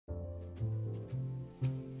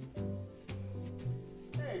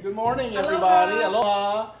Good morning, Aloha. everybody.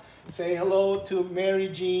 Aloha. Say hello to Mary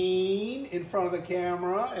Jean in front of the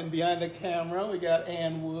camera, and behind the camera we got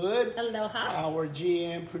Ann Wood. Aloha. Our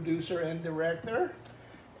GM, producer, and director.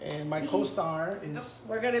 And my co-star is...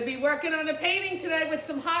 We're going to be working on a painting today with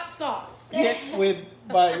some hot sauce. Yeah,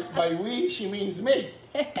 by we, she means me.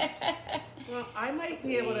 Well, I might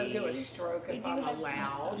be able to do a stroke if I'm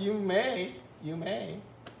allowed. You may.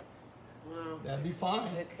 Well, That'd be fine.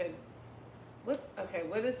 it could. Okay,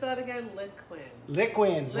 what is that again? Liquid.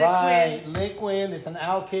 Liquid, right. Liquid. It's an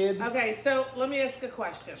alkyd. Okay, so let me ask a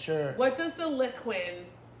question. Sure. What does the liquid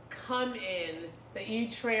come in that you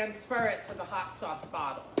transfer it to the hot sauce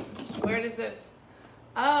bottle? Where does this?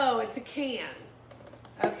 Oh, it's a can.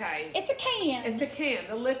 Okay. It's a can. It's a can.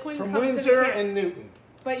 The liquid From comes Windsor in a can. and Newton.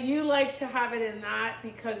 But you like to have it in that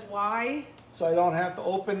because why? So I don't have to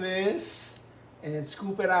open this and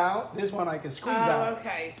scoop it out. This one I can squeeze out. Oh,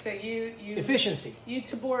 okay. So you Efficiency. You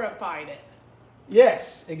Tabora-fied it.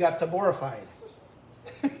 Yes, it got Taborified.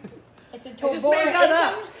 It's a I just made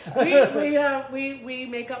that Tabora-ism. up. We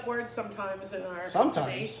make up words sometimes in our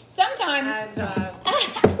company. Sometimes. And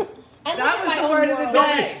that was the word of the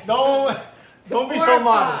day. Don't be so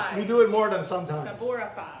modest. We do it more than sometimes.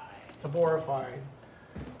 Taborified. Taborified.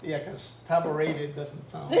 Yeah, because taborated doesn't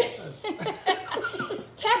sound.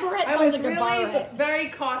 Taboret I sounds was like a really bar. very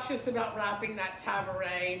cautious about wrapping that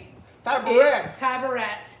taboret.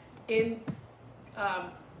 Taboret. In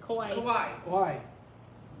Kauai. Kauai. Why?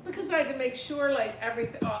 Because I had to make sure, like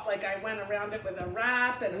everything, like I went around it with a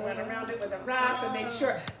wrap and went around it with a wrap and made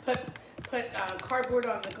sure put cardboard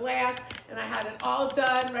on the glass, and I had it all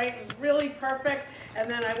done right. It was really perfect. And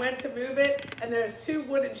then I went to move it, and there's two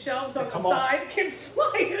wooden shelves on the side, came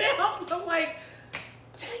flying out. And I'm like,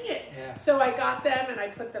 dang it! Yeah. So I got them and I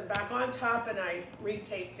put them back on top and I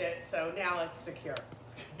retaped it. So now it's secure.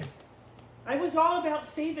 I was all about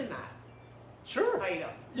saving that. Sure. Item.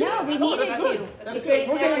 No, we needed to. That's good.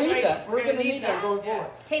 We're going to need that. We're going to need that going forward.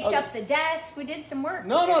 Taped up the desk. We did some work.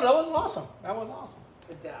 No, that was awesome. That was awesome.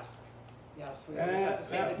 The desk. Yes, we always have to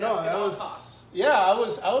say the desk at all costs. Yeah, I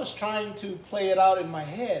was trying to play it out in my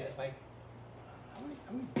head. It's like,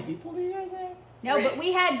 how many people do you guys have? No, but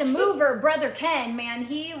we had the mover, Brother Ken, man.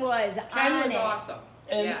 He was Ken on was it. awesome.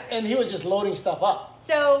 And he was just loading stuff up.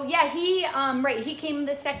 So yeah, he came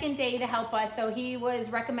the second day to help us. So he was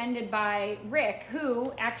recommended by Rick,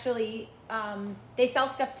 who actually they sell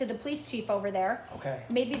stuff to the police chief over there. Okay.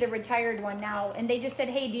 Maybe the retired one now, and they just said,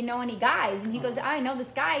 "Hey, do you know any guys?" And he goes, "I know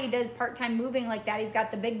this guy. He does part-time moving like that. He's got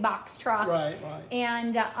the big box truck." Right.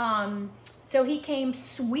 And so he came,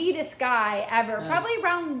 sweetest guy ever. Nice. Probably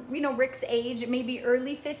around Rick's age, maybe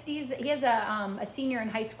early 50s. He has a senior in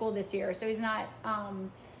high school this year, so he's not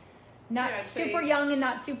super young and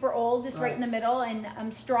not super old, just right in the middle,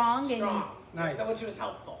 and strong. And nice. Which was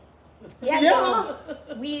helpful. Yeah, so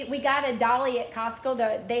we got a dolly at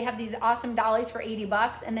Costco. They have these awesome dollies for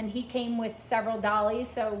 $80, and then he came with several dollies,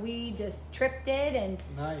 so we just tripped it. And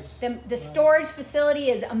nice. The storage facility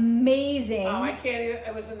is amazing. Oh, I can't even.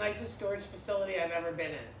 It was the nicest storage facility I've ever been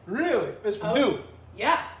in. Really? It's Purdue.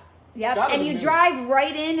 Yeah. Yep, and you drive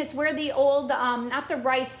right in. It's where the old, not the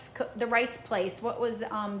rice place. What was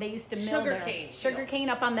they used to mill there? Sugarcane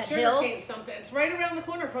up on that hill. Sugarcane something. It's right around the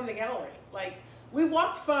corner from the gallery. Like we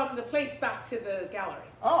walked from the place back to the gallery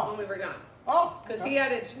when we were done. Oh, because he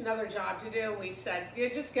had another job to do. We said, "Yeah,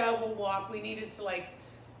 just go. We'll walk." We needed to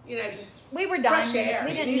just we were done. Fresh air.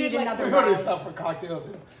 We didn't need another. We already stopped for cocktails.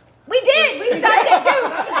 We did. We stopped at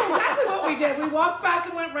Duke's. That's exactly what we did. We walked back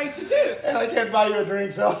and went right to Duke's. And I can't buy you a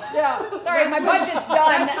drink, so. Yeah. Sorry, my budget's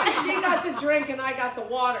done. That's why she got the drink and I got the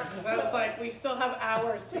water, because I was like, we still have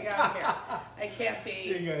hours to get out here. I can't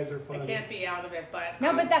be. You guys are funny. I can't be out of it, but.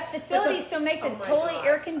 No, but that facility is so nice. It's totally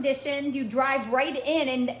air conditioned. You drive right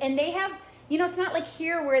in, and they have, it's not like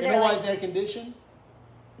here where they're. You know why it's air conditioned?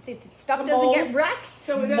 See, stuff doesn't get wrecked.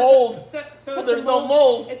 So mold. So there's no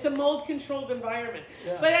mold. It's a mold-controlled environment.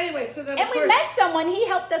 Yeah. But anyway, so then. And we met someone. He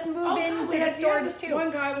helped us move into the storage too. One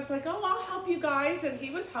guy was like, "Oh, I'll help you guys," and he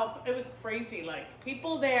was It was crazy. Like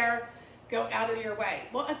people there go out of your way.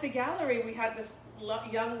 Well, at the gallery, we had this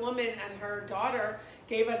young woman and her daughter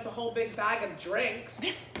gave us a whole big bag of drinks.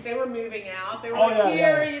 They were moving out. They were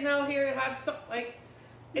here to have some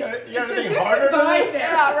It's a different vibe there.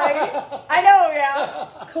 Yeah, right. I know, yeah.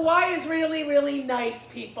 Kauai is really, really nice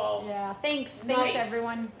people. Yeah, thanks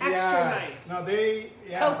everyone. Extra nice. No,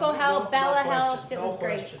 Coco helped, Bella helped. It was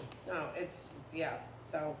great. No, it's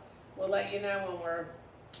so we'll let you know when we're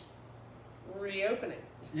reopening.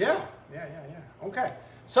 Yeah. Okay.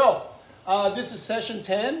 So this is session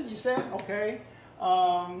 10. You said okay.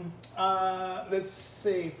 Let's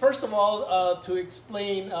see. First of all, to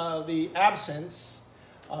explain the absence,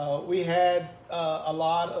 we had a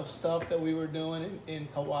lot of stuff that we were doing in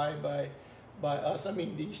Kauai by us. I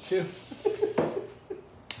mean, these two.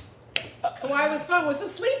 Kauai was fun. It was a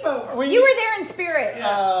sleepover. You were there in spirit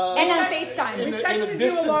and on FaceTime. We texted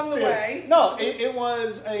you along the way. No, it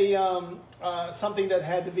was a something that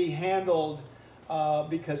had to be handled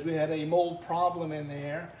because we had a mold problem in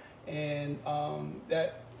there, and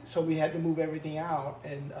so we had to move everything out.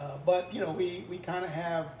 And but you know, we kind of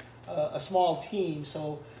have a small team,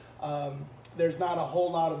 so there's not a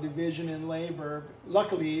whole lot of division in labor.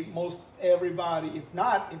 Luckily, most everybody, if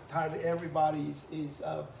not entirely everybody, is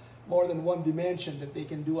more than one dimension that they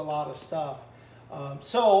can do a lot of stuff.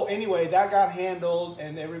 So anyway, that got handled,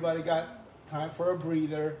 and everybody got time for a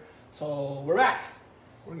breather. So we're back.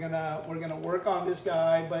 We're gonna work on this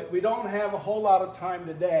guy, but we don't have a whole lot of time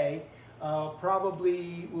today.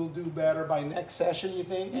 Probably we'll do better by next session. You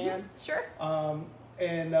think, Ann? Sure.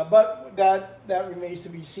 But that remains to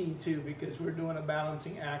be seen too, because we're doing a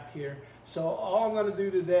balancing act here. So all I'm going to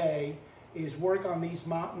do today is work on these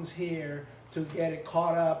mountains here to get it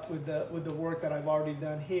caught up with the work that I've already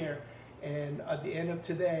done here. And at the end of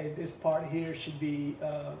today, this part here should be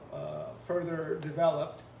further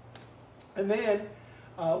developed. And then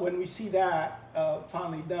when we see that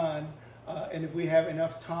finally done, and if we have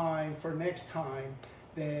enough time for next time,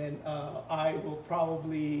 then I will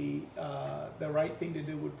probably, the right thing to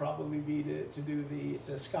do would probably be to do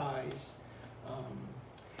the skies.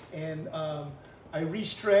 I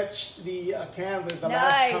restretched the canvas the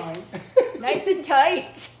last time. Nice and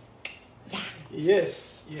tight. Yeah.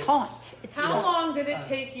 Yes. Taut. How long did it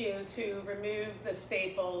take you to remove the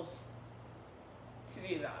staples to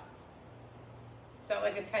do that? Is that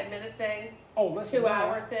like a 10-minute thing? Oh, less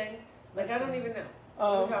 2-hour thing? Like, I don't even know. What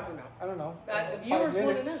are you talking about? I don't know. The viewers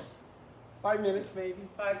want to know. 5 minutes, maybe.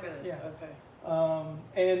 5 minutes, yeah. Okay.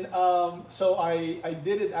 So I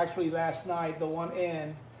did it actually last night, the one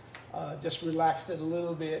end, just relaxed it a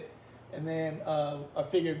little bit, and then I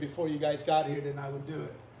figured before you guys got here, then I would do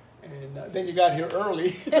it. And then you got here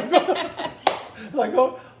early. Like,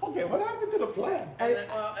 oh, okay, what happened to the plan?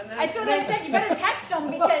 That's what I said. You better text them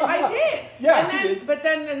because I did. Yeah, she did. But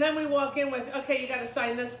then we walk in with, okay, you got to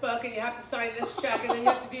sign this book, and you have to sign this check, and then you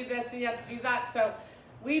have to do this, and you have to do that. So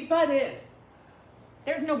we butt in.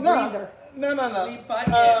 There's no breather. No. We butt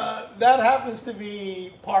in. That happens to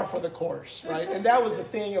be par for the course, right? And that was the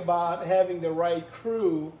thing about having the right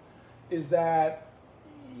crew, is that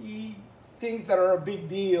things that are a big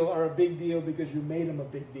deal because you made them a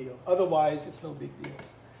big deal. Otherwise, it's no big deal.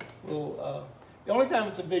 The only time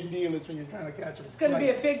it's a big deal is when you're trying to catch a It's going to be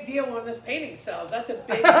a big deal when this painting sells. That's a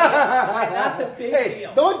big deal. That's a big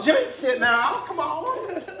deal. Don't jinx it now. Come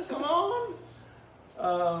on. Come on.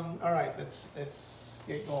 All right, let's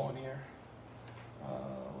get going here.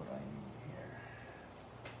 What do I need here?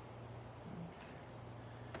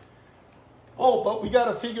 Oh, but we got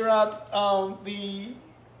to figure out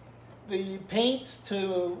the paints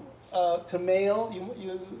to mail.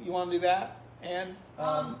 You want to do that? And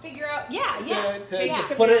figure out, yeah. Just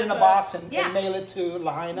put it in a box and mail it to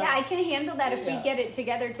Lahaina. Yeah, I can handle that if we get it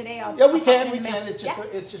together today. We can.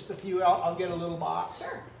 It's just a few. I'll get a little box.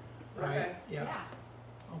 Sure. Right. Okay. Yeah.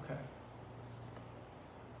 Okay.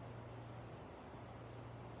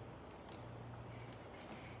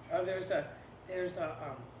 Oh, there's a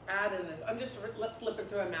ad in this. I'm just flipping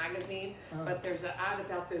through a magazine, but there's an ad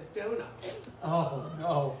about those donuts. Oh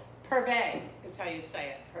no. Purvey is how you say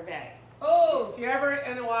it. Purvey. Oh. If you're ever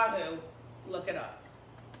in Oahu, look it up.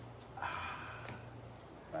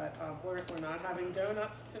 But we're not having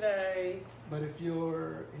donuts today. But if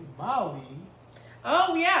you're in Maui.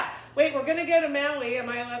 Oh yeah. Wait, we're gonna go to Maui. Am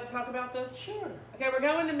I allowed to talk about this? Sure. Okay, we're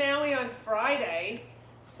going to Maui on Friday.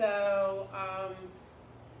 So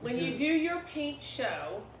when you do your paint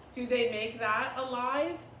show, do they make that a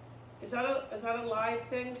live? Is that a live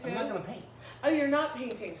thing too? I'm not gonna paint. Oh, you're not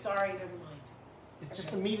painting. Sorry, never mind. It's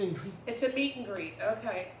just a meet and greet. It's a meet and greet.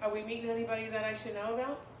 Okay. Are we meeting anybody that I should know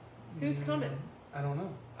about? Who's coming? I don't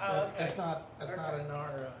know. Oh, okay. That's not in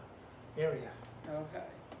our area. Okay.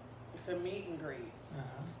 It's a meet and greet.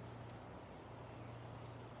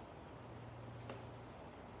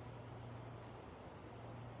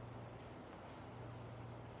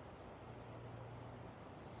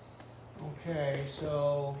 Okay,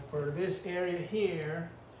 so for this area here,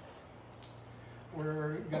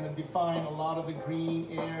 we're going to define a lot of the green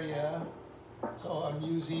area. So I'm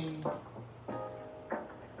using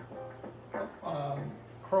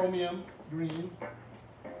chromium green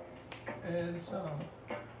and some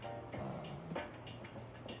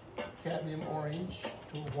cadmium orange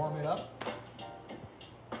to warm it up.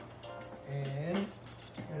 And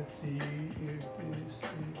let's see if this is,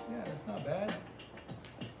 yeah, that's not bad.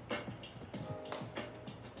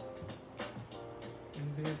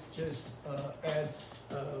 And this just adds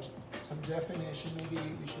some definition. Maybe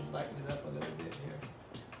we should lighten it up a little bit here.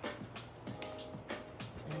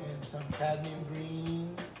 And some cadmium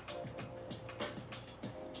green.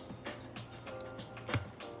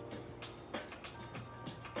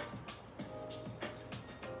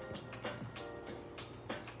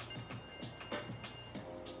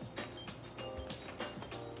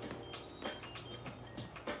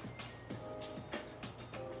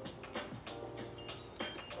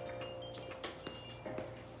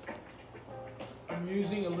 I'm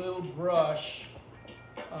using a little brush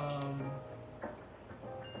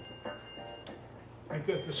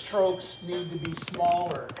because the strokes need to be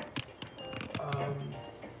smaller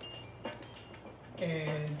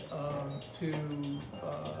and to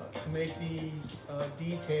make these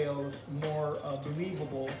details more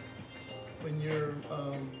believable. When you're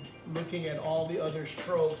looking at all the other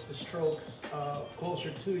strokes, the strokes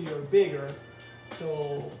closer to you are bigger,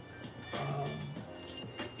 so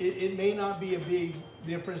it may not be a big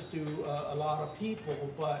difference to a lot of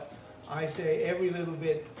people, but I say every little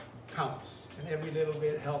bit counts and every little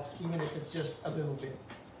bit helps, even if it's just a little bit.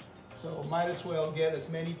 So might as well get as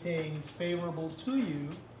many things favorable to you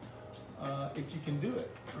if you can do it,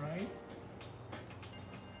 right?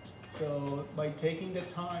 So by taking the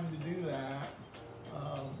time to do that,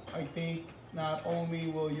 I think not only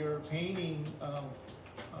will your painting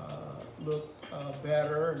look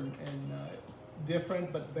better and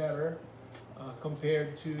different but better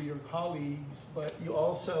compared to your colleagues, but you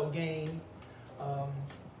also gain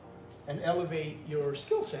and elevate your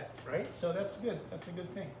skill set, right? So that's good. That's a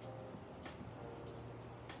good thing.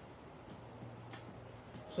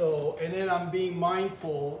 So, and then I'm being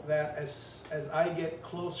mindful that as I get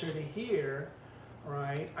closer to here,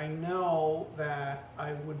 right, I know that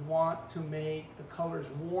I would want to make the colors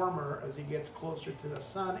warmer as it gets closer to the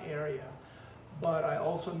sun area, but I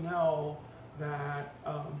also know that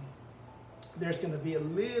there's going to be a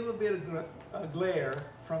little bit of glare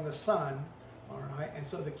from the sun, all right, and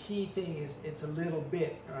so the key thing is it's a little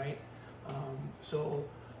bit, right?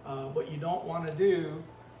 What you don't want to do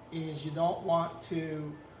is you don't want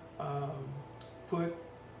to put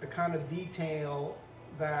the kind of detail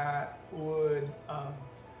that would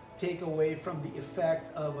take away from the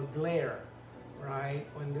effect of a glare, right?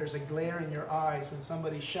 When there's a glare in your eyes, when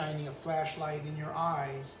somebody's shining a flashlight in your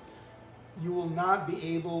eyes, you will not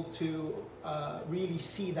be able to really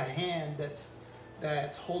see the hand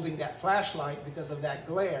that's holding that flashlight because of that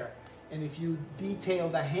glare. And if you detail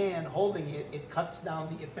the hand holding it, it cuts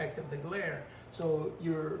down the effect of the glare. So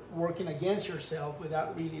you're working against yourself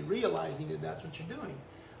without really realizing that that's what you're doing.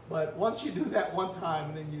 But once you do that one time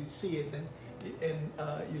and then you see it, then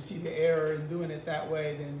you see the error in doing it that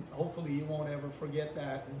way, then hopefully you won't ever forget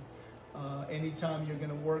that. And anytime you're going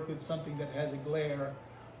to work with something that has a glare,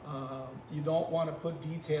 you don't want to put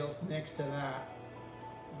details next to that.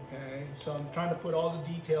 Okay, so I'm trying to put all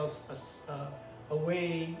the details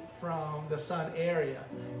away from the sun area,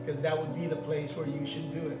 because that would be the place where you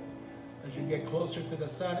should do it. As you get closer to the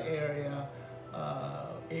sun area,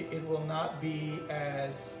 it will not be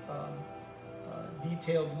as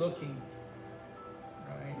detailed looking,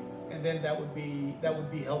 right? And then that would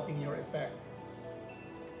be helping your effect.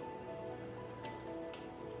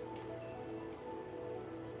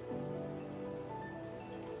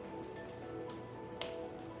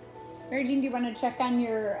 Mary Jean, do you want to check on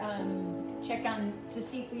your to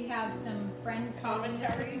see if we have some friends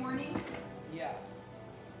commentaries this morning? Yes.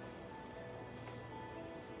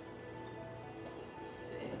 Let's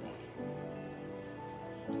see.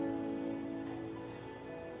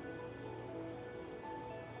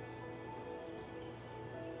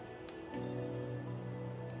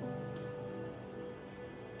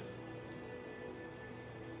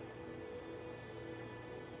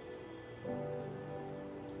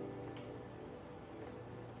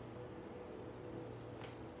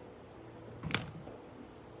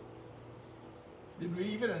 Did we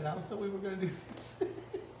even announce that we were going to do this?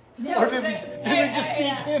 No, or did we just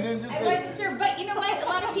sneak in and just I wasn't sure, but you know what? A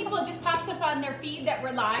lot of people, it just pops up on their feed that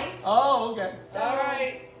we're live. Oh, okay. So, all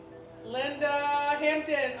right. Linda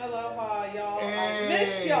Hampton, aloha, y'all. Hey. I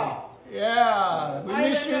missed y'all. Yeah, we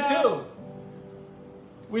missed you too.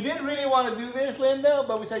 We didn't really want to do this, Linda,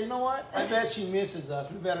 but we said, you know what? I bet she misses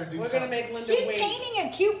us. We better do something. We're going to make Linda She's wait. painting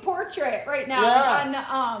a cute portrait right now. Yeah.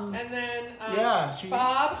 On, And then Oh,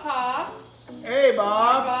 Bob Hoff. Hey,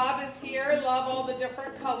 Bob. Bob is here. Love all the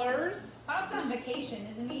different colors. Bob's on vacation,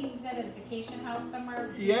 isn't he? He's at his vacation house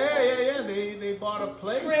somewhere. Yeah. They bought a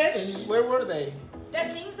place. Trish. And where were they?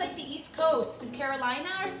 That seems like the East Coast, Carolina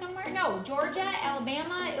or somewhere. No, Georgia,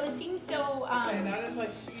 Alabama. It seems so. Okay, that is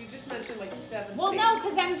like you just mentioned like 7 Well, states. no,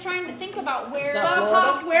 because I'm trying to think about where. It's not Bob Florida?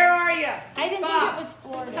 Huff, where are you? I didn't Bob, think it was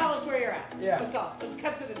Florida. Just tell us where you're at. Yeah. That's all. Let's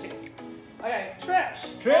cut to the chase. Okay, Trish.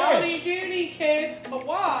 Trish. Howdy doody, kids.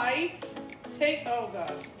 Kauai. Take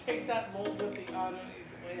that mold with the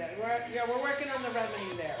we're working on the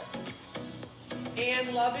remedy there.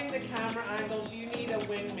 And loving the camera angles, you need a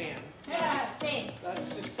wingman. Yeah, thanks.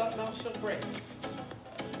 That's just something else she'll bring.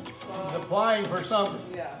 He's applying for something.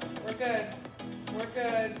 Yeah, we're good. We're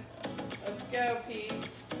good. Let's go, peeps.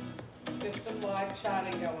 Get some live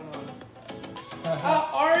chatting going on.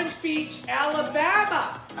 Orange Beach,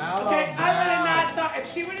 Alabama. Okay, I would have not thought,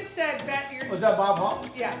 if she would have said, Was that Bob Hoff?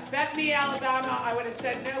 yeah, bet me Alabama, I would have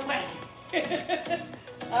said no way.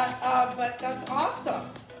 But that's awesome.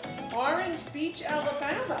 Orange Beach,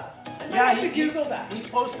 Alabama. I might have to Google that. He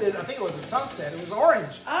posted, I think it was a sunset. It was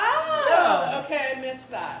orange. Oh, Yeah. okay, I missed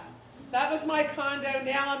that. That was my condo.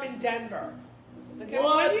 Now I'm in Denver. Okay,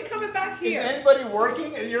 What? when are you coming back Is here? anybody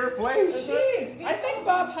working at your place? Jeez, I think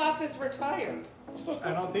Bob Hoff is retired.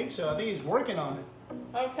 I don't think so. I think he's working on it.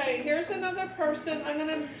 Okay, here's another person. I'm going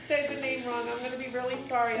to say the name wrong. I'm going to be really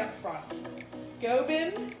sorry up front.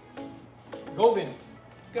 Govin? Govin.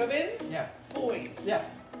 Yeah. Boys. Yeah.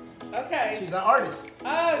 Okay. She's an artist.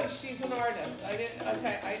 Oh, she's an artist. I didn't.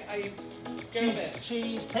 Okay, I Govin.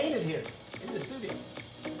 She's painted here in the studio.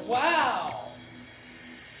 Wow.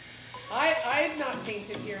 I have not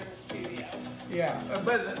painted here in the studio. Yeah,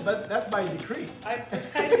 but that's by decree. I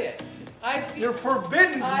pretended. You're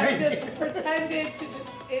forbidden to I paint just pretended to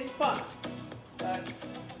just in fun, but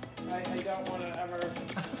I don't want to ever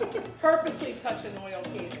purposely touch an oil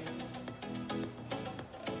painting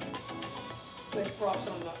with brush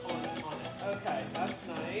on it. Okay, that's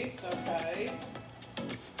nice. Okay.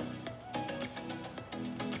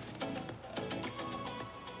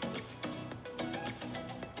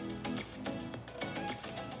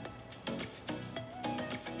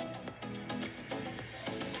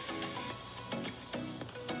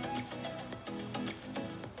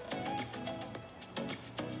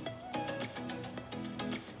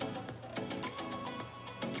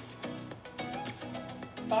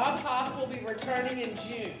 Bob Hoff will be returning in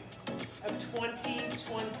June of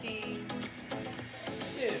 2022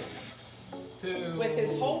 with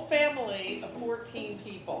his whole family of 14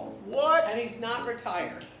 people. What? And he's not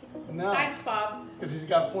retired. No. Thanks, Bob. Because he's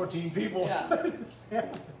got 14 people. Yeah.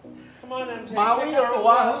 Come on, MJ. Maui Pick up or the Oahu?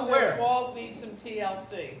 walls. Where? Those walls need some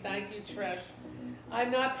TLC. Thank you, Trish. I'm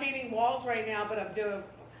not painting walls right now, but I'm doing.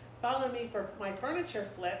 Follow me for my furniture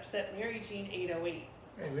flips at Mary Jean 808.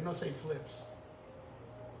 Hey, we don't say flips.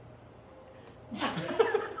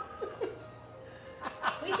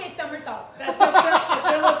 We say somersaults. That's a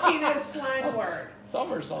Filipino slang word.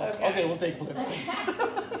 Somersault. Okay. Okay, we'll take flips.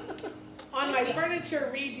 On my furniture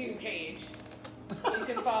redo page, you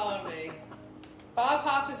can follow me. Bob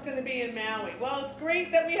Hoff is going to be in Maui. Well, it's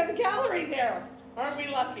great that we have a gallery there. Aren't we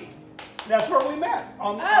lucky? That's where we met.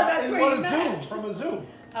 That's where you met. Zoom, from a Zoom.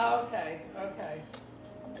 Oh, okay, okay.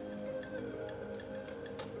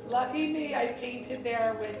 Lucky me, I painted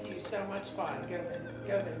there with you. So much fun.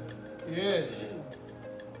 Govin. Yes.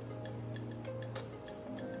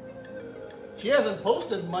 She hasn't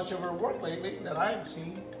posted much of her work lately that I've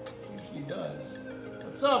seen. She usually does.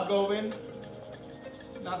 What's up, Govin?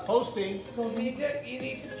 Not posting. You need to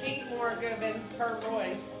paint more, Govin, per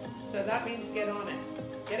Roy. So that means get on it.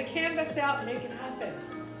 Get a canvas out and make it happen.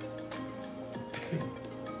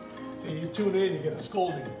 See, you tune in, you get a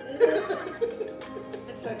scolding.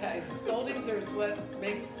 It's okay. Scoldings are what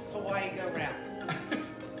makes Hawaii go round.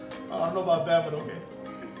 I don't know about that, but okay.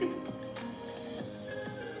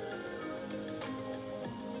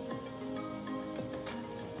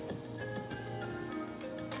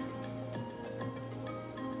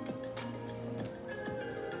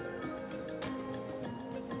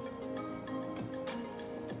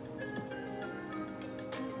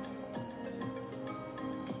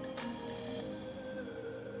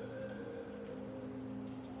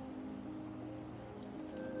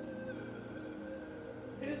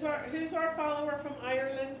 Who's our follower from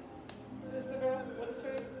Ireland? Who's the girl? What is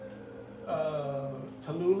her name?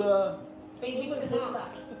 Tallulah. Baby Tallulah's Tallulah.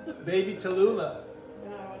 mom. Baby Tallulah.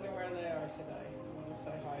 And I wonder where they are today. I want to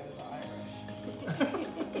say hi to the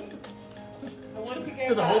Irish. I want to go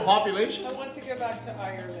To the back. whole population? I want to go back to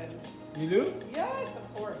Ireland. You do? Yes,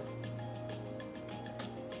 of course.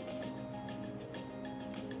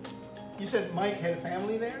 You said Mike had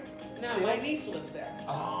family there? No, still? my niece lives there.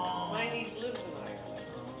 Oh. My niece lives in Ireland.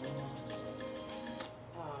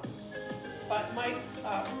 But Mike's,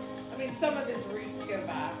 I mean, some of his roots go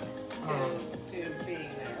back to being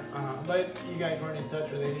there. But you guys weren't in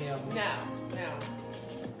touch with any of them? No.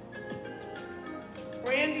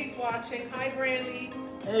 Brandy's watching. Hi, Brandy.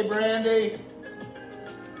 Hey, Brandy.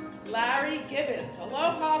 Larry Gibbons.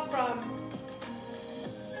 Aloha from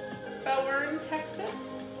Bourne,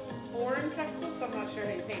 Texas. I'm not sure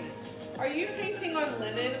how you paint it. Are you painting on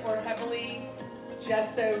linen or heavily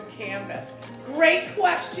gessoed canvas? Great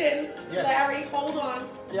question, yes. Larry. Hold on.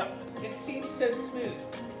 Yep. It seems so smooth.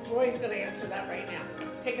 Roy's going to answer that right now.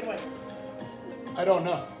 Take it away. I don't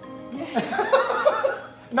know.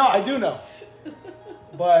 No, I do know.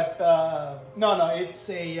 But no, it's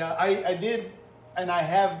a. I did, and I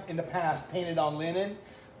have in the past painted on linen,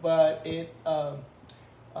 but it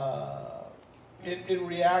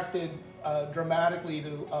reacted dramatically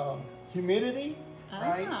to humidity.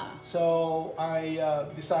 Right? So I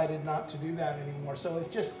decided not to do that anymore. So it's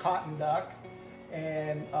just cotton duck,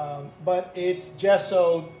 and but it's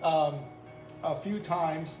gessoed a few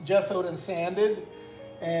times, gessoed and sanded,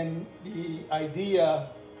 and the idea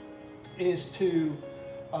is to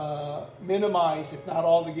minimize, if not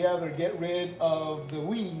altogether, get rid of the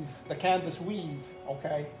weave, the canvas weave.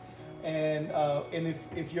 Okay, and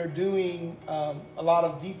if you're doing a lot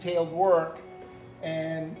of detailed work,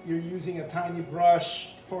 and you're using a tiny brush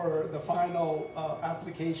for the final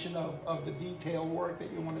application of the detail work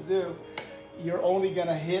that you want to do, you're only going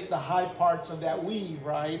to hit the high parts of that weave,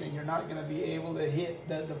 right? And you're not going to be able to hit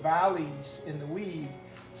the valleys in the weave.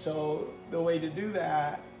 So the way to do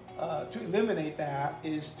that, to eliminate that,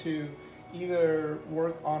 is to either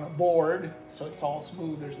work on a board, so it's all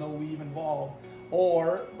smooth, there's no weave involved,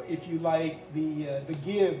 or if you like the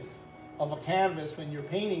give of a canvas when you're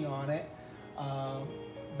painting on it,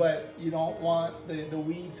 but you don't want the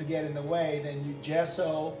weave to get in the way, then you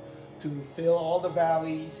gesso to fill all the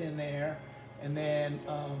valleys in there, and then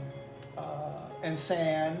and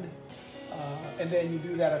sand, and then you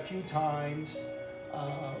do that a few times,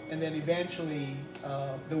 and then eventually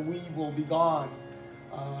the weave will be gone,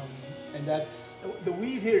 and that's the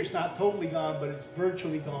weave here is not totally gone, but it's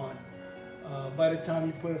virtually gone. By the time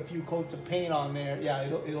you put a few coats of paint on there, yeah,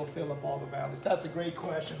 it'll fill up all the valleys. That's a great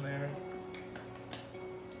question, Larry.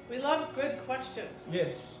 We love good questions.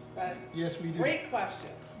 Yes. Yes, we do. Great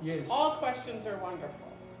questions. Yes. All questions are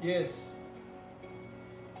wonderful. Yes.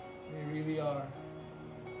 They really are.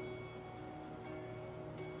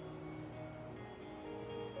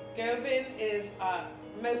 Govin is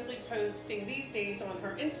mostly posting these days on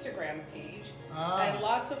her Instagram page, and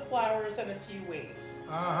lots of flowers and a few waves.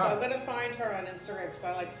 So I'm going to find her on Instagram because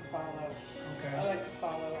I like to follow. Okay. I like to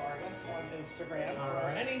follow artists on Instagram or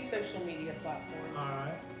any social media platform. All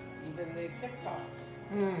right. Even the TikToks.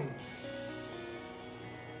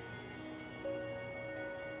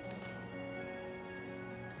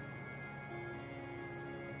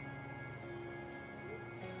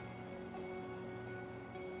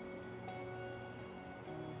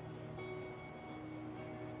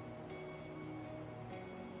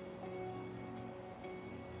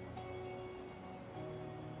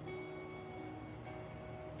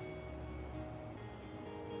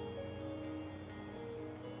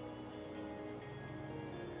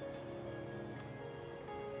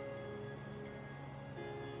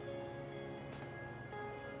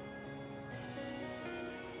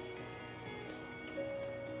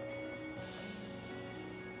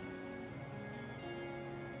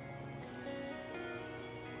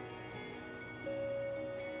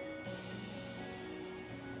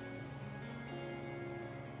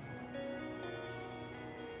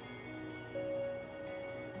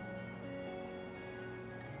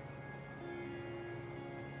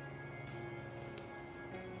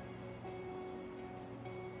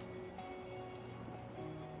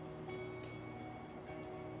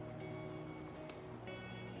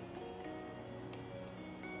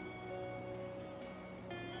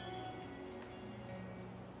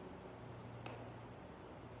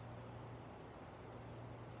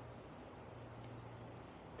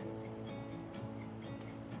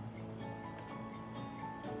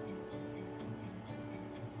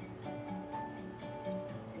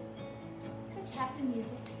 Happy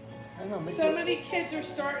music. So many kids are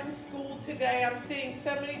starting school today. I'm seeing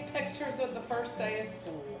so many pictures of the first day of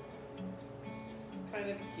school. It's kind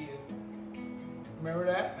of cute. Remember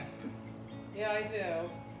that? Yeah, I do.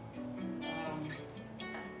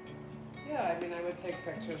 Yeah, I mean, I would take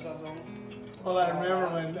pictures of them. Well, I remember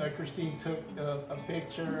when Christine took a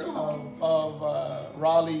picture of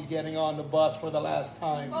Raleigh getting on the bus for the last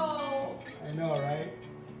time. Oh. I know, right?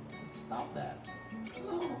 stop that.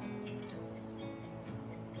 Oh.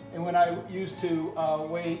 And when I used to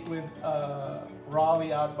wait with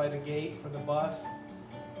Raleigh out by the gate for the bus,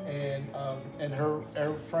 and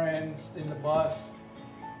her friends in the bus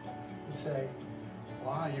would say,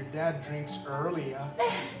 "Wow, your dad drinks early, huh?"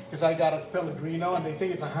 Because I got a Pellegrino and they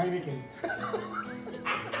think it's a Heineken.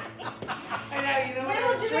 I know, you know what I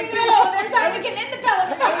was Little do they drinking? know, there's Heineken in the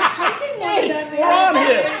Pellegrino. I was drinking one Hey, the we're on other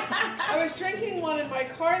here. day. I was drinking one in my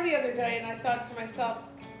car the other day, and I thought to myself,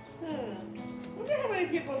 wonder how many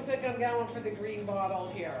people think I'm going for the green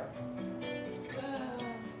bottle here.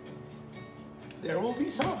 There will be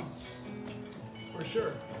some, for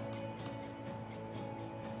sure.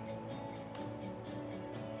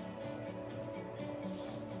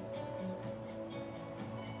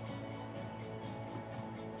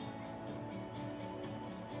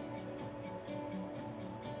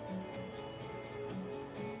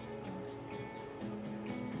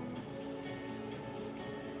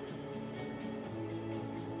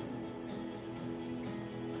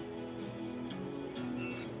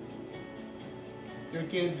 Your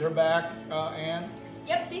kids are back, Ann?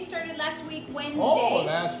 Yep, they started last week, Wednesday. Oh,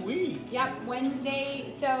 last week. Yep, Wednesday.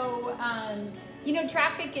 So, you know,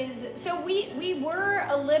 traffic is, so we were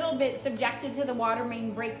a little bit subjected to the water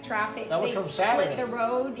main break traffic. That was they from Saturday. split the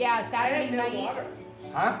road, yeah, I Saturday had no night. water.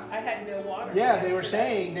 Huh? I had no water. Yeah, they were yesterday.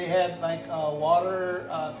 saying they had like water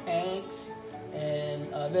tanks,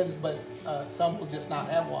 and then some will just not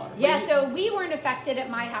have water. Yeah, But so we weren't affected at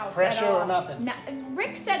my house. Pressure at all. or nothing?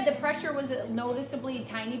 Rick said the pressure was noticeably a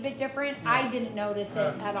tiny bit different. Yeah. I didn't notice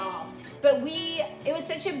it at all. But it was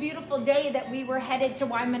such a beautiful day that we were headed to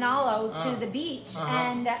Waimanalo to the beach.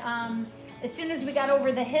 And as soon as we got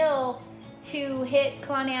over the hill to hit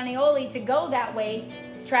Kalanianiole to go that way,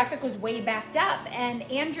 traffic was way backed up. And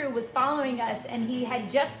Andrew was following us, and he had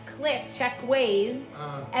just clicked check Waze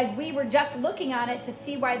as we were just looking on it to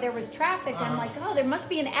see why there was traffic. I'm like, oh, there must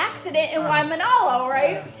be an accident in Waimanalo,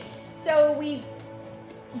 right? So we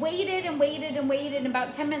waited and waited and waited, and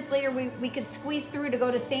about 10 minutes later we could squeeze through to go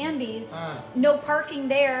to Sandy's. No parking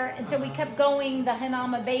there, and so we kept going the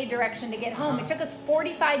Hanauma Bay direction to get home. It took us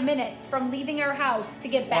 45 minutes from leaving our house to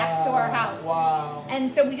get back to our house. Wow. And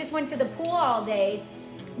so we just went to the pool all day.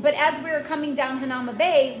 But as we were coming down Hanauma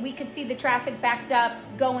Bay, we could see the traffic backed up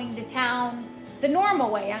going to town the normal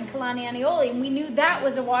way on Kalanianiole, and we knew that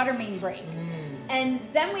was a water main break. And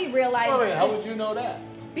then we realized... Oh, wait, how would you know that?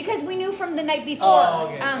 Because we knew from the night before. Oh,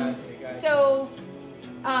 okay, gotcha.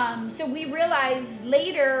 So we realized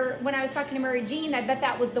later when I was talking to Mary Jean, I bet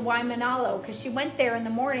that was the Waimanalo, because she went there in the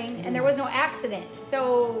morning and there was no accident.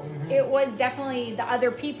 So it was definitely the other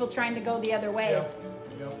people trying to go the other way.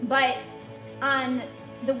 Yep. But on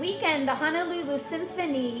the weekend, the Honolulu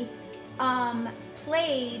Symphony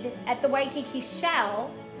played at the Waikiki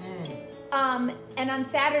Shell. And on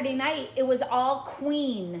Saturday night, it was all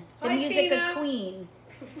Queen, the Hi, music Tina. of Queen.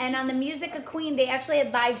 And on the music of Queen, they actually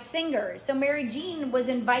had live singers. So Mary Jean was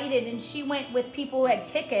invited, and she went with people who had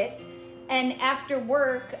tickets. And after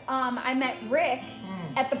work, I met Rick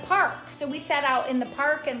at the park. So we sat out in the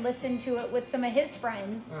park and listened to it with some of his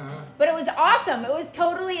friends. But it was awesome. It was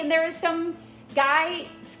totally, and there was some guy,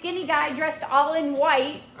 skinny guy dressed all in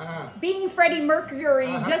white, being Freddie Mercury,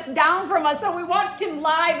 just down from us. So we watched him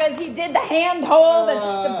live as he did the hand hold and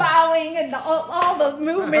the bowing and all the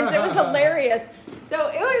movements. It was hilarious. So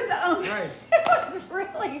it was Nice. it was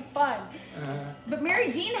really fun. But Mary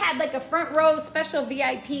Jean had like a front row special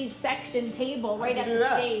VIP section table right How'd at you the do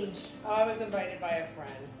that? stage. Oh, I was invited by a friend.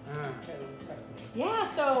 Who took me. Yeah,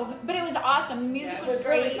 so but it was awesome. The music Yeah, it was, was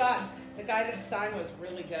great. really fun. The guy that sang was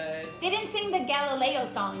really good. They didn't sing the Galileo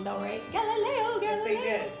song though, right? Galileo, Galileo. Yes, they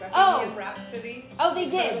did. Oh. Bohemian Rhapsody. Oh, they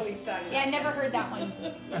He did. Totally sang that. Yeah, I never heard that one.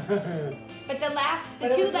 But the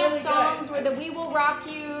But it two was last really songs good. were the We Will Rock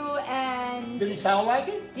You and Did he sound like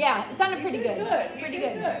it? yeah, it sounded He pretty did good. He Pretty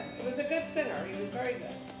did good. It was a good singer. He was very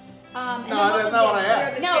good. And No, then what that's was not the- what I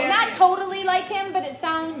asked. The No, not champions. totally like him, but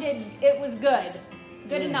it was good.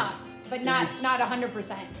 Good enough, but not It's-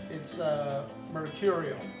 100%. It's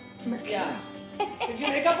mercurial. Yes. Did you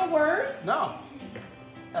make up a word? No,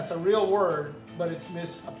 that's a real word, but it's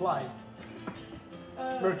misapplied.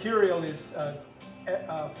 Mercurial is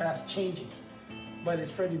fast changing, but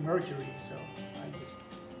it's Freddie Mercury, so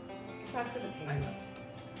Back to the I point. know.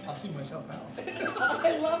 I'll see myself out.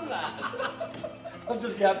 I love that. I'll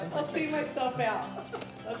just gather my I'll see things. myself out.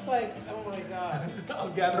 That's like, oh my god. I'll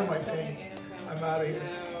gather my So things. innocent. I'm out of here.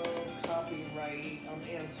 No copyright. I'm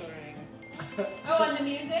answering. Oh, and the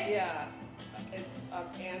music? Yeah. I'm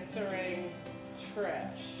answering Trish.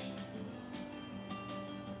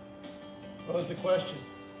 What was the question?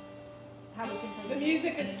 how we can play The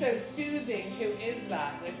music is so soothing. Who is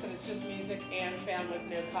that? And I said it's just music and found with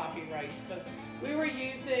no copyrights, because we were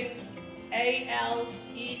using Alexa.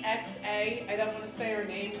 I don't want to say her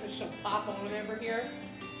name because she'll pop on over here.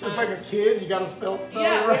 Just like a kid, you got to spell stuff.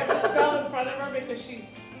 Yeah, we have to spell in front of her because she's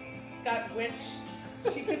got witch.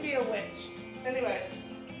 She could be a witch. Anyway,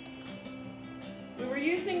 we were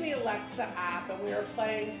using the Alexa app and we were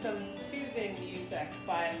playing some soothing music,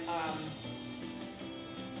 but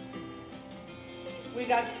we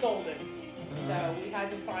got scolded. So we had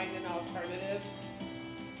to find an alternative.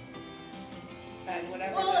 And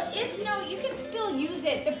whatever. Well, it's no, you can still use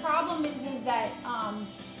it. The problem is that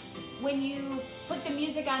when you put the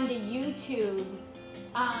music onto YouTube,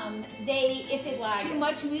 if it's too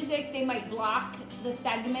much music, they might block the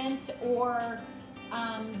segments, or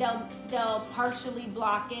they'll partially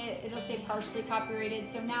block it. It'll say partially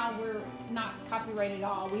copyrighted. So now we're not copyrighted at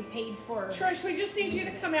all. We paid for. Trish, we just need you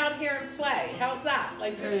to come out here and play. How's that?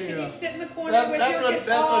 Like, just can you sit in the corner with that's your what, guitar?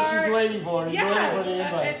 That's what she's waiting for. She's yes, waiting for the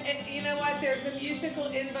invite. And you know what? There's a musical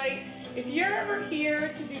invite. If you're ever here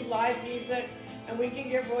to do live music, and we can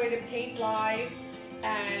get Roy to paint live,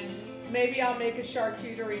 and maybe I'll make a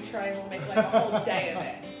charcuterie tray and we'll make like a whole day of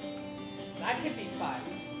it. That could be fun.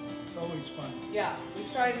 It's always fun. Yeah, we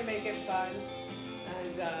tried to make it fun.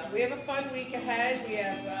 And we have a fun week ahead. We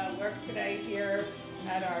have work today here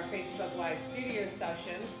at our Facebook Live studio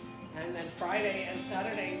session. And then Friday and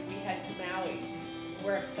Saturday, we head to Maui.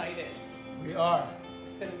 We're excited. We are.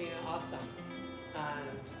 It's going to be awesome.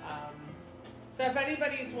 And so if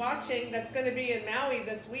anybody's watching that's going to be in Maui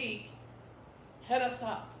this week, hit us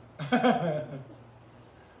up.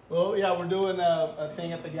 Well, yeah, we're doing a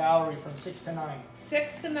thing at the gallery from 6 to 9.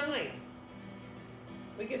 6 to 9.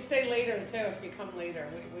 We can stay later too if you come later.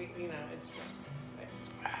 We you know, it's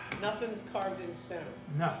nothing's carved in stone.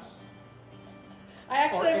 No. I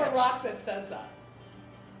actually Or have a etched. rock that says that.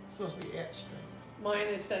 It's supposed to be etched.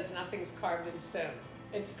 Mine says nothing's carved in stone.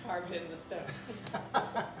 It's carved in the stone.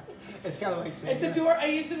 It's kind of like saying. It's a door. I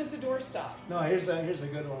use it as a doorstop. No, here's a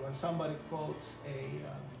good one. When somebody quotes a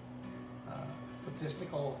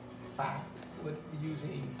statistical fact with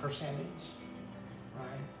using percentage,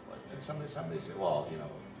 right? And somebody said, well, you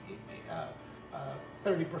know,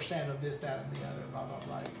 30% of this, that, and the other, blah blah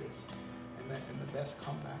blah, like this, and the best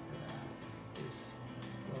comeback to that is,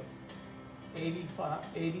 well,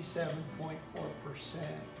 87.4%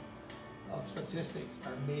 of statistics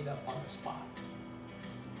are made up on the spot.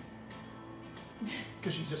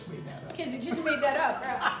 Because you just made that up. Because you just made that up,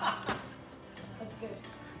 right? That's good.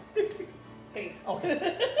 Hey.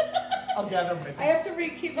 Okay. I'll gather my things. I have to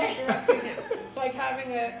keep redirecting him. It's like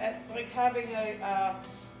having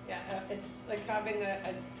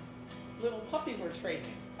a little puppy we're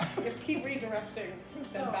training. You have to keep redirecting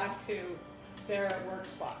them back to their work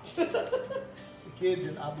spot. The kids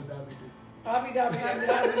in Abu Dhabi do. Abu Dhabi.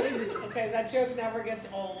 Okay, that joke never gets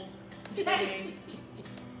old to me.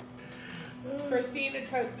 Christine had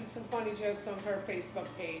posted some funny jokes on her Facebook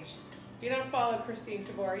page. If you don't follow Christine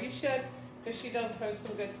Tabora, you should, because she does post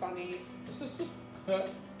some good funnies. All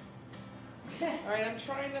right, I'm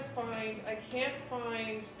trying to find, I can't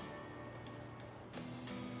find,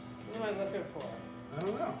 what am I looking for? I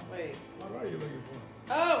don't know. Wait. What are you looking for?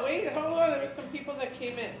 Oh, wait, hold on. There were some people that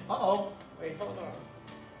came in. Uh-oh. Wait, hold on.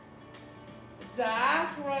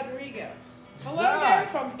 Zach Rodriguez. Hello Zach. there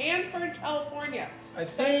from Hanford, California.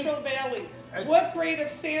 Central Valley. What grade of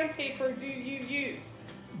sandpaper do you use?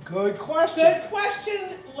 Good question. Good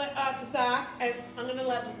question, Zach, and I'm going to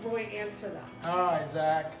let Roy answer that. All right,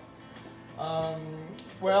 Zach.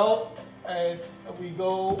 Well, we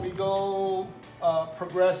go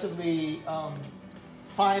progressively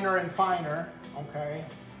finer and finer, okay?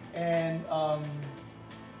 And I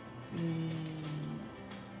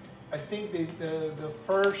think the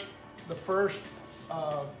first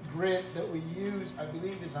grit that we use, I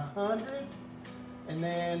believe, is 100, and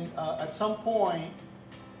then at some point,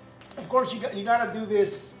 of course, you got to do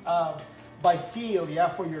this by feel, yeah,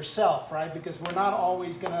 for yourself, right? Because we're not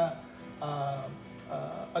always gonna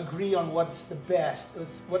agree on what's the best.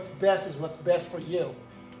 What's best is what's best for you,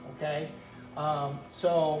 okay?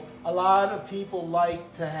 So a lot of people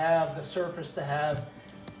like to have the surface to have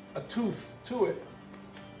a tooth to it,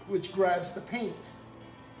 which grabs the paint.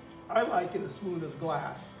 I like it as smooth as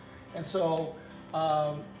glass. And so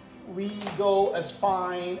we go as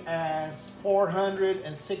fine as 400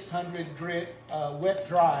 and 600 grit wet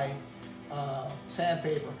dry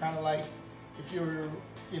sandpaper, kind of like if you're,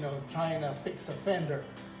 trying to fix a fender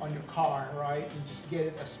on your car, right? And just get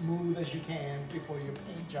it as smooth as you can before your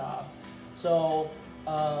paint job. So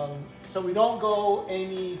so we don't go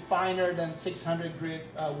any finer than 600 grit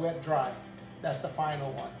wet dry. That's the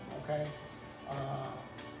final one, okay?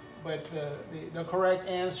 But the correct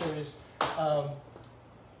answer is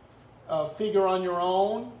figure on your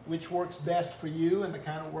own which works best for you and the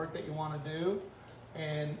kind of work that you want to do,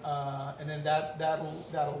 and then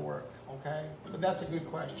that'll work, okay? But that's a good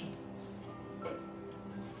question.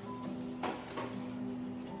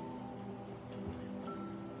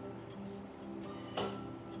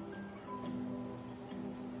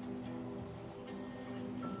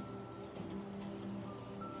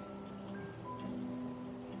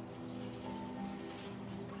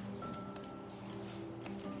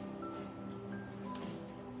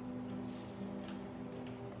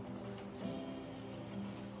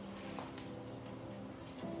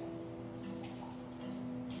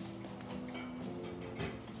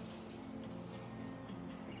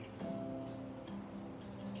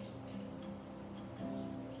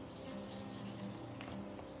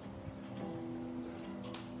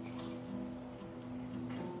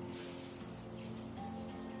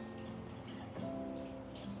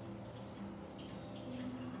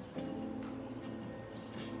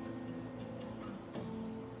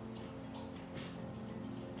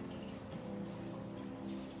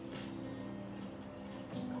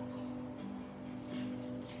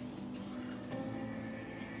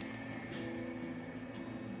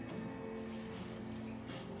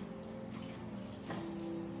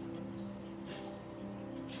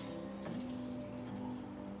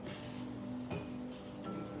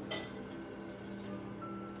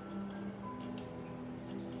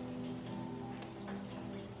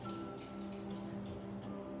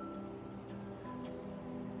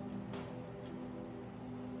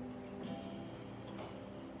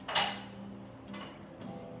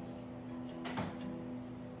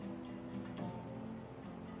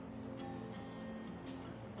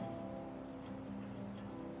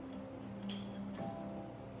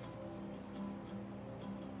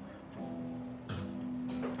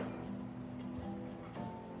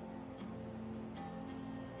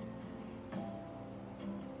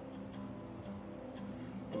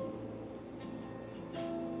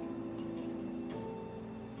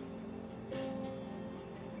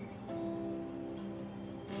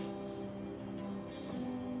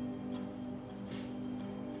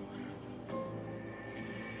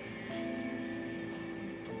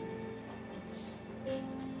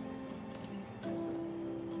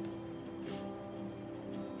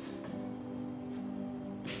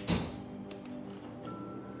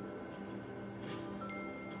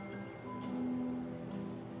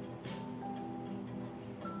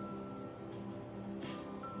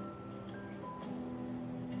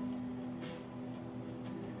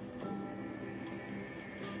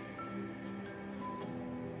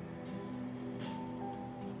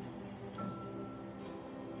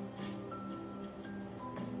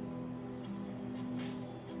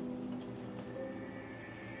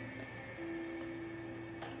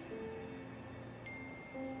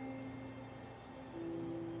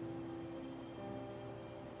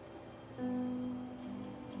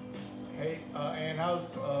 Hey, and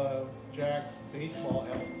how's Jack's baseball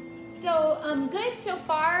health? So good so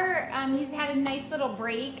far. He's had a nice little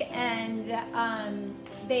break, and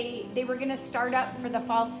they were gonna start up for the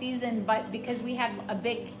fall season, but because we had a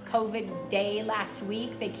big COVID day last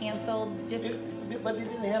week, they canceled. But they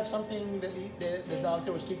didn't have something that the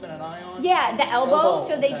doctor was keeping an eye on? Yeah, the elbow.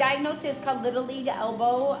 So they diagnosed it. It's called Little League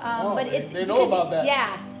elbow. But they know about that.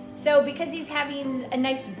 Yeah. So because he's having a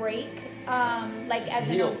nice break, like as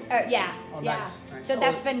heal. Yeah. Oh, Yeah. Nice. So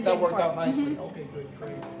that's been good. That worked for out nicely. him. Okay, good,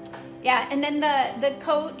 great. Yeah, and then the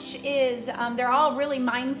coach is, they're all really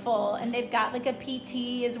mindful, and they've got like a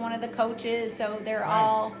PT as one of the coaches, so they're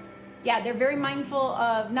all, they're very mindful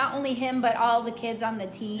of not only him, but all the kids on the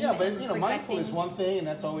team. Yeah, but mindful is one thing, and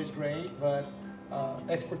that's always great, but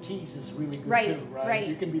expertise is really good too, right? Right.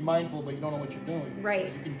 You can be mindful, but you don't know what you're doing. Right.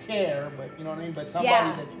 So you can care, but you know what I mean? But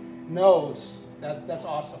somebody that knows, that's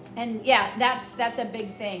awesome. And yeah, that's a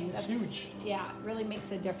big thing. That's huge. Yeah, it really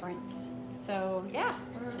makes a difference. So yeah,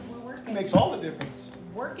 we're working. It makes all the difference.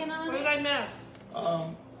 Working on What did I miss?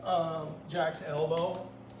 Jack's elbow.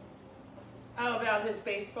 Oh, about his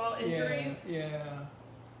baseball injuries? Yeah.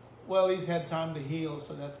 Well, he's had time to heal,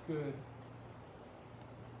 so that's good.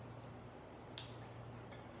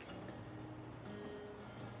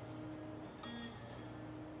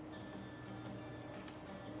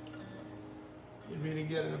 You really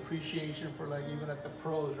get an appreciation for, like, even at the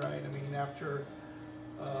pros, right? I mean, after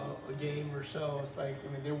a game or so, it's like,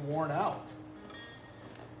 I mean, they're worn out.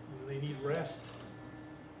 They need rest.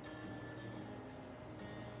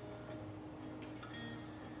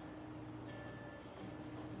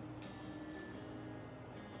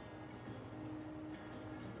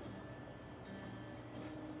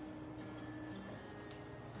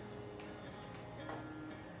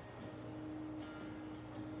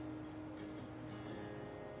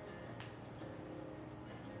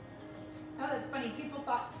 it's funny. People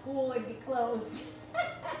thought school would be closed.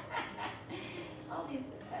 All these,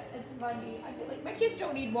 it's funny. I'd be like, my kids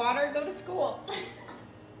don't need water. Go to school.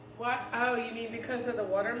 What? Oh, you mean because of the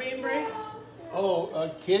water main break? Yeah.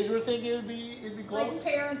 Oh, kids were thinking it'd be closed? Like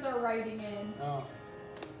parents are writing in. Oh.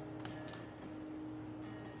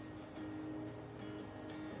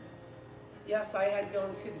 Yes, I had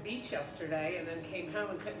gone to the beach yesterday and then came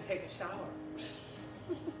home and couldn't take a shower.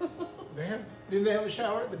 Didn't they have a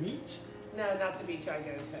shower at the beach? No, not the beach I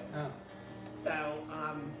go to. Oh. So,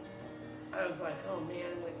 I was like, oh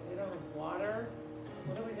man, we don't have water.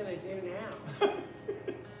 What are we gonna do now?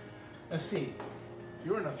 Let's see. If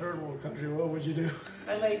you were in a third world country, what would you do?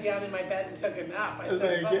 I laid down in my bed and took a nap. I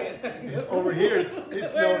said, fuck it. Over here,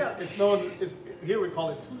 it's here we call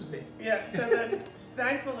it Tuesday. Yeah, so then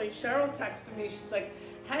thankfully Cheryl texted me, she's like,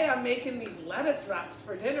 hey, I'm making these lettuce wraps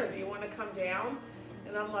for dinner. Do you want to come down?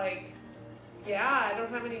 And I'm like, yeah, I don't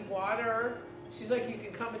have any water. She's like, you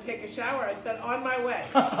can come and take a shower. I said, on my way.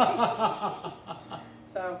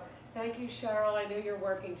 So thank you, Cheryl. I know you're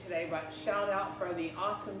working today, but shout out for the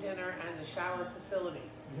awesome dinner and the shower facility.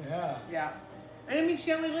 Yeah. Yeah. And I mean,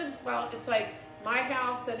 she only lives, well, it's like my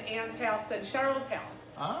house, then Ann's house, then Cheryl's house.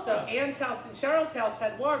 Ah. So Ann's house and Cheryl's house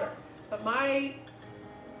had water, but my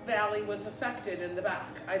valley was affected in the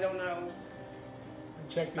back. I don't know.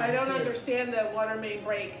 I don't understand the water main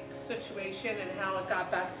break situation and how it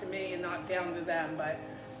got back to me and not down to them, but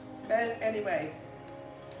anyway,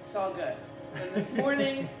 it's all good. And this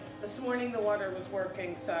morning the water was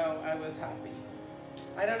working, so I was happy.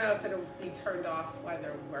 I don't know if it'll be turned off while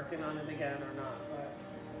they're working on it again or not,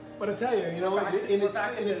 but I tell you, in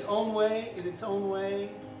its own way,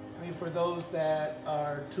 I mean, for those that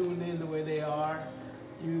are tuned in the way they are,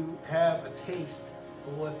 you have a taste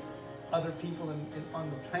of what other people on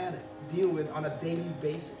the planet deal with on a daily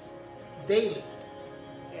basis. Daily.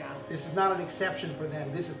 Yeah. This is not an exception for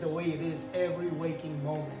them. This is the way it is every waking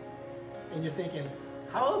moment. And you're thinking,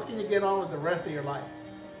 how else can you get on with the rest of your life?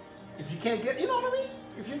 If you can't get, you know what I mean?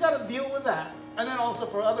 If you got to deal with that, and then also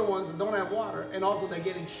for other ones that don't have water, and also they're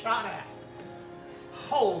getting shot at.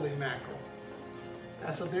 Holy mackerel.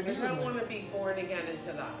 That's what they're doing. I don't want to be born again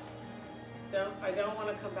into that. So I don't want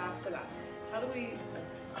to come back to that. How do we...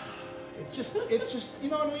 It's just, you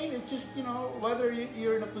know what I mean? It's just, whether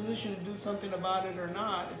you're in a position to do something about it or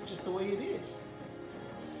not, it's just the way it is.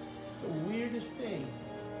 It's the weirdest thing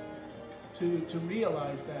to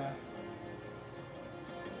realize that.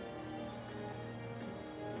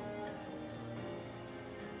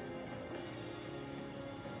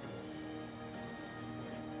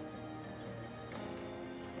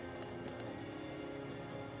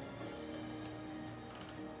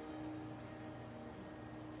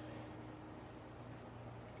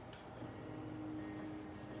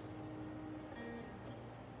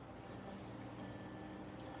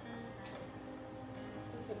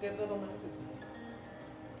 Good little magazine.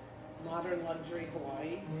 Modern Luxury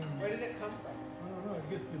Hawaii. Where did it come from? I don't know. It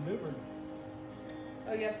gets delivered.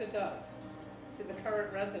 Oh yes, it does. To the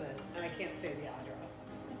current resident, and I can't say the address.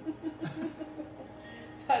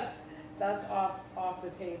 that's off the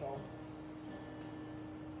table.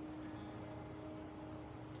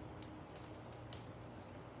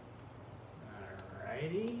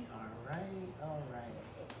 Alrighty.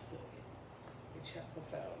 Let's see. Let me check the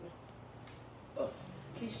phone. Oh.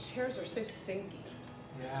 These chairs are so sinky.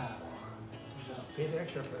 Yeah. You paid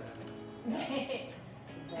extra for that.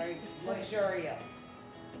 Very luxurious.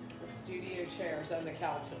 The studio chairs and the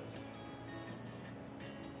couches.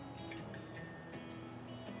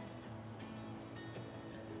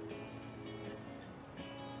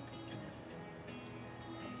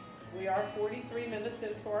 We are 43 minutes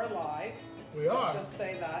into our live. We are. Let's just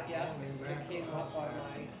say that, yes. It came up on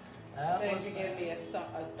my thing to give me a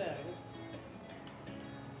thing.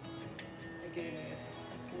 Gave me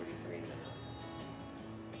 43 minutes.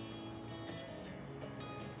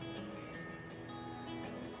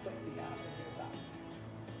 Quit the app and go back.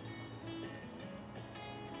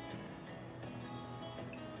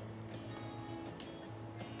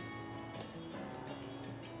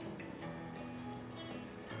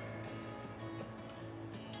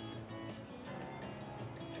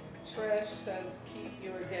 Trish says, keep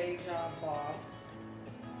your day job, boss.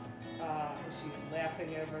 She's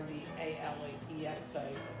laughing over the ALEXA.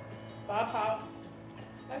 Bob Hop,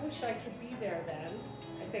 I wish I could be there then.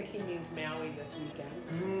 I think he means Maui this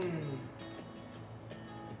weekend.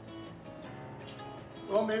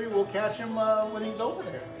 Well, maybe we'll catch him when he's over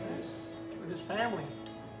there with his family.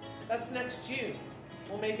 That's next June.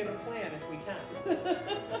 We'll make it a plan if we can.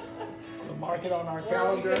 Mark it on our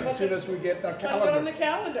calendar as soon as we get the calendar. Put it on the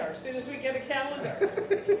calendar as soon as we get a calendar.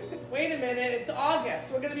 Wait a minute, it's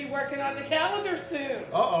August. We're going to be working on the calendar soon.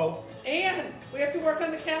 Uh-oh. And we have to work on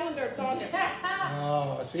the calendar. It's August.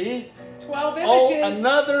 Oh, see? 12 images. Oh,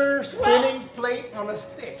 another spinning plate on a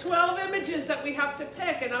stick. 12 images that we have to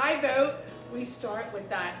pick. And I vote we start with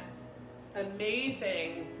that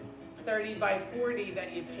amazing 30 by 40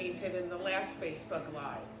 that you painted in the last Facebook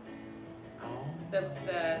Live. Oh,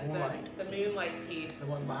 The moonlight piece. the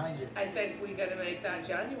one behind you. I think we got to make that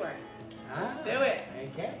January. Let's Ah, do it.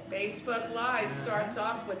 Okay. Facebook Live starts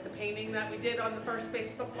off with the painting that we did on the first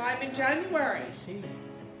Facebook Live in January. I see.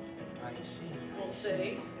 I see. We'll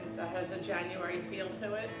see. That has a January feel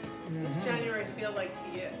to it. What's January feel like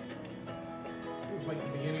to you? Feels like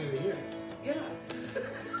the beginning of the year. Yeah.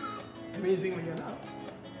 Amazingly enough.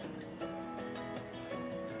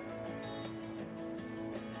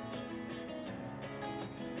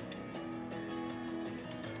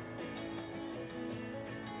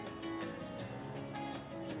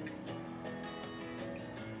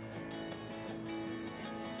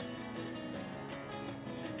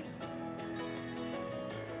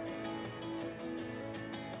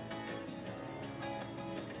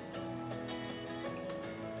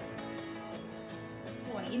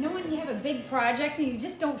 You know when you have a big project and you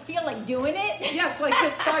just don't feel like doing it? Yes, like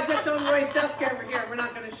this project on Roy's desk over here. We're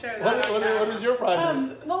not going to show that. What is your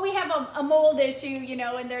project? Well, we have a mold issue, you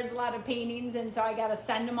know, and there's a lot of paintings, and so I got to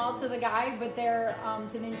send them all to the guy, but they're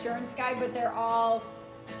to the insurance guy, but they're all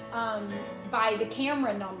by the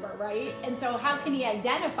camera number, right? And so how can he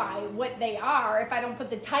identify what they are if I don't put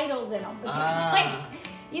the titles in them? But there's like,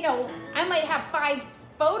 you know, I might have 5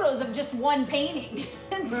 photos of just one painting.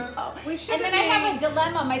 And so, and then I have a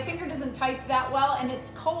dilemma. My finger doesn't type that well, and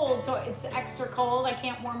it's cold, so it's extra cold. I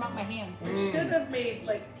can't warm up my hands. We should have made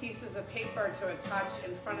like pieces of paper to attach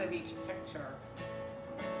in front of each picture.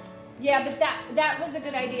 Yeah, but that was a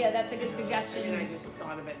good idea. That's a good suggestion. I mean, I just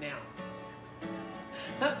thought of it now.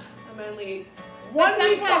 I'm only 1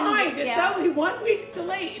 week behind. It's only 1 week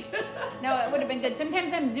delayed. No, it would have been good.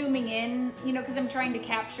 Sometimes I'm zooming in, you know, because I'm trying to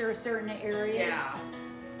capture certain areas. Yeah.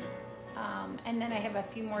 And then I have a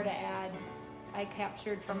few more to add. I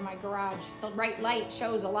captured from my garage. The bright light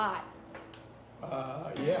shows a lot.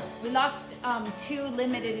 Yeah. We lost 2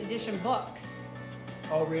 limited edition books.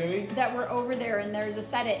 Oh, really? That were over there, and there's a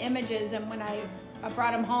set of images, and when I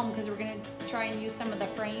brought them home because we're going to try and use some of the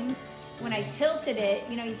frames, when I tilted it,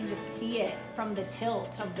 you know, you can just see it from the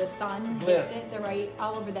tilt of the sun. Glare. Hits it, the right,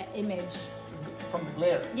 all over the image. From the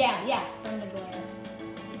glare. Yeah, from the glare.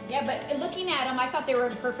 Yeah, but looking at them, I thought they were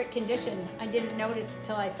in perfect condition. I didn't notice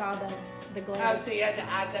until I saw the glare. Oh, so you had to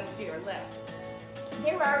add them to your list.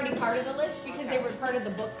 They were already part of the list because they were part of the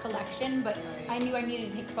book collection, but I knew I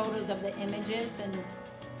needed to take photos of the images, and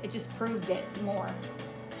it just proved it more.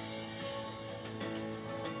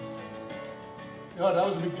 No, that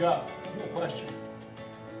was a big job. No question.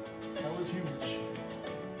 That was huge.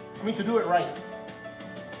 I mean, to do it right.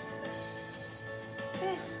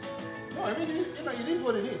 Yeah. No, I mean, it is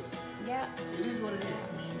what it is. Yeah. It is what it is.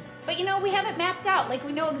 I mean, but you know, we have it mapped out. Like,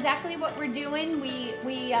 we know exactly what we're doing. We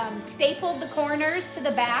stapled the corners to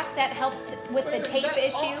the back. That helped with the tape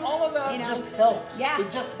issue. All of that, you know, just helps. Yeah.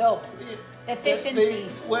 It just helps. Efficiency.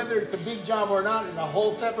 Whether it's a big job or not is a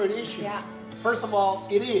whole separate issue. Yeah. First of all,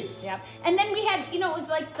 it is. Yeah. And then we had, you know, it was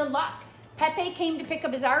like the luck. Pepe came to pick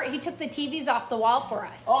up his art. He took the TVs off the wall for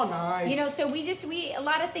us. Oh, nice. You know, so we a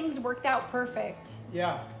lot of things worked out perfect.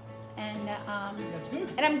 Yeah. And that's good.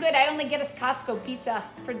 And I'm good. I only get us Costco pizza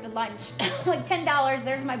for the lunch. Like $10.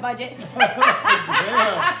 There's my budget.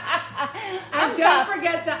 Yeah. And don't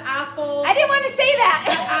forget the apple. I didn't want to say that.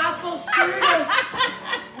 The apple strudels.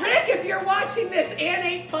 Rick, if you're watching this, Ann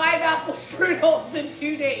ate 5 apple strudels in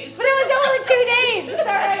 2 days. But it was only 2 days. It's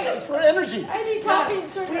all right. It's for energy. I need coffee and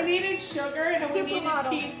sugar. We needed sugar, and we needed Supermodel.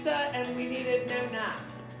 pizza, and we needed no nap.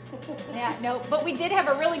 Yeah, no, but we did have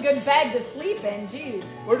a really good bed to sleep in. Jeez.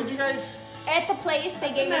 Where did you guys? At the place,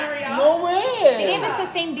 they gave us. No way. They gave us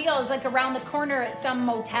the same deal as like around the corner at some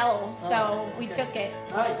motel, so we took it.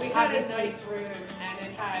 Nice. We had a nice room, and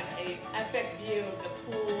it had an epic view of the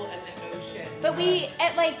pool and the ocean. But we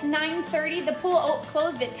at like 9:30, the pool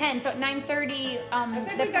closed at 10, so at 9:30, I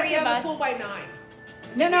think the we got 3 down of us. the pool by 9.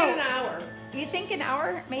 No, an hour. You think an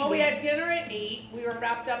hour? Maybe. Well, we had dinner at 8. We were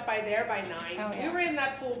wrapped up by 9. Oh, yeah. We were in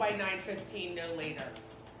that pool by 9:15, no later.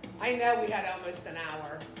 I know we had almost an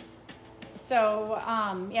hour. So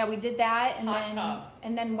yeah, we did that, and Hot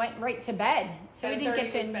tub. then went right to bed. So we didn't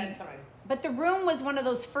get to was bedtime. But the room was one of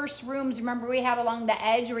those first rooms, remember we had along the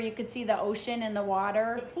edge where you could see the ocean and the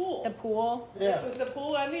water? The pool. The pool. Yeah. It was the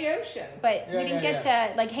pool and the ocean. But we didn't get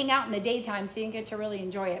to like hang out in the daytime, so you didn't get to really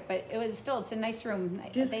enjoy it. But it was still, it's a nice room.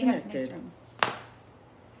 They have a nice room.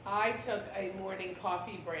 I took a morning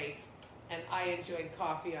coffee break, and I enjoyed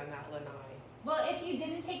coffee on that lanai. Well, if you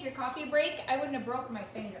didn't take your coffee break, I wouldn't have broke my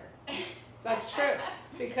finger. That's true,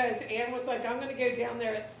 because Ann was like, I'm going to go down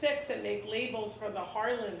there at 6 and make labels for the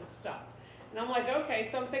Harlan stuff. And I'm like, okay,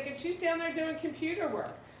 so I'm thinking she's down there doing computer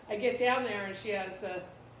work. I get down there and she has the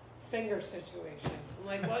finger situation. I'm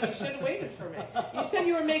like, well, you should have waited for me. You said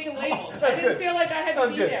you were making labels. I didn't feel like I had to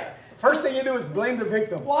be there. First thing you do is blame the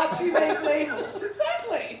victim. Watch you make labels.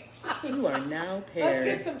 Exactly. You are now paired. Let's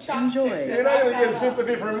get some chopsticks. You're not going to get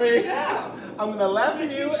sympathy from me. No. I'm going to laugh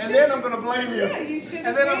at you, and then I'm going to blame you. Yeah, you should.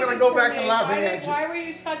 And then I'm going to go back and laughing at you. Why were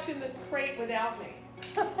you touching this crate without me?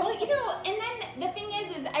 Well, you know, and then the thing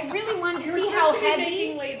is I really wanted to You see were how supposed to be heavy.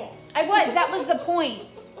 making labels. I was. That was the point.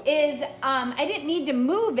 Is I didn't need to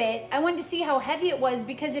move it. I wanted to see how heavy it was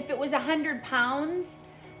because if it was 100 pounds,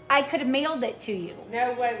 I could have mailed it to you.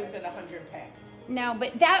 No way was it 100 pounds. No,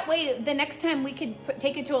 but that way, the next time we could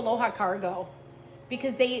take it to Aloha Cargo,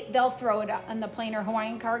 because they'll throw it on the plane, or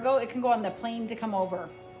Hawaiian Cargo. It can go on the plane to come over.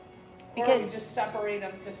 Or we just separate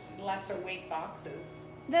them to lesser weight boxes.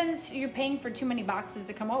 Then you're paying for too many boxes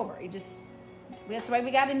to come over. That's why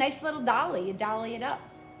we got a nice little dolly. You dolly it up.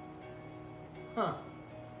 Huh.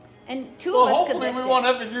 And two of us could lift it. Hopefully we won't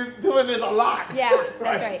have to do doing this a lot. Yeah,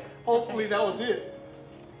 that's right. Hopefully that was it.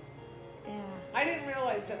 Yeah. I didn't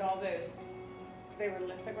realize that all those, they were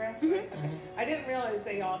lithographs, right? Okay. I didn't realize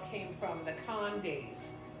they all came from the con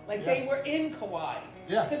days. Like they were in Kauai.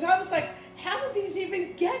 Yeah. Because I was like, how did these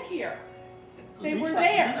even get here? They were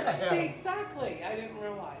there. Exactly. I didn't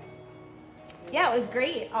realize. Yeah, it was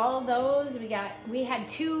great. All those we had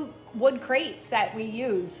 2 wood crates that we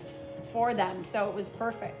used for them, so it was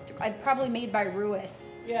perfect. Probably made by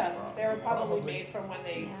Ruiz. Yeah, they were probably made from when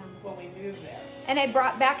we moved there. And I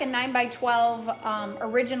brought back a 9x12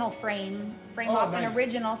 original frame off an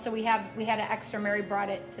original. So we had an extra. Mary Jean brought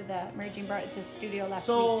it to the studio last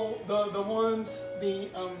week. So the ones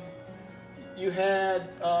you had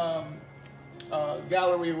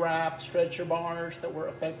gallery wrap stretcher bars that were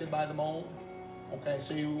affected by the mold. Okay,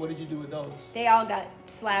 so what did you do with those? They all got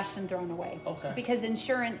slashed and thrown away. Okay. Because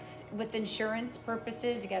with insurance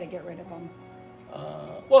purposes, you got to get rid of them.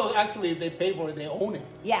 Well, actually, if they pay for it, they own it.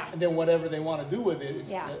 Yeah. And then whatever they want to do with it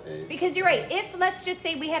is... Because you're right. If, let's just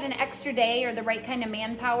say we had an extra day or the right kind of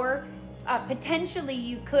manpower, potentially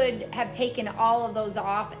you could have taken all of those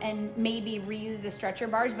off and maybe reuse the stretcher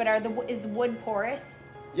bars, but is the wood porous?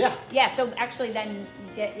 Yeah. Yeah, so actually then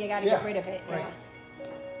you got to get rid of it. Right.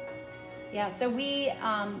 Yeah, so Mary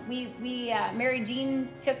Jean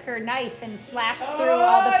took her knife and slashed through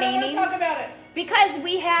all the paintings. I don't want to talk about it. Because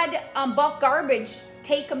we had bulk garbage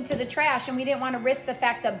take them to the trash, and we didn't want to risk the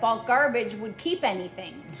fact that bulk garbage would keep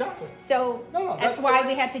anything. Exactly. So that's why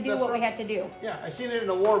we had to do what we had to do. Yeah, I seen it in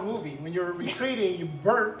a war movie. When you're retreating, you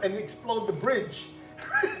burn and explode the bridge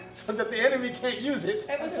so that the enemy can't use it.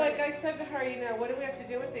 It was like I said to her, what do we have to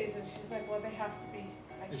do with these? And she's like, well, they have to be,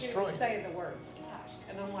 I can't even say the word slashed.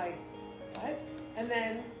 And I'm like, what? And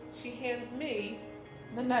then she hands me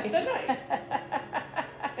the knife.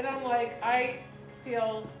 And I'm like, I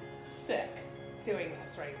feel sick doing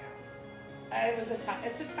this right now.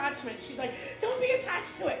 It's attachment. She's like, don't be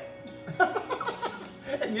attached to it.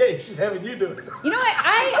 And yeah, she's having you do it. You know what?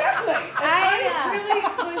 I really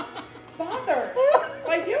was bothered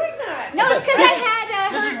by doing that. No, it's because I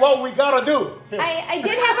had this is what we gotta do. I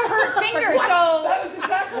did have a hurt finger, so that was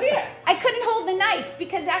exactly it. I couldn't hold the knife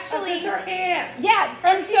because actually her hand. Yeah,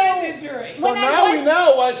 her hand injury. So now we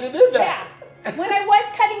know why she did that. Yeah. When I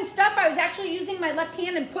was cutting stuff, I was actually using my left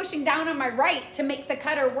hand and pushing down on my right to make the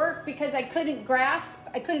cutter work because I couldn't grasp.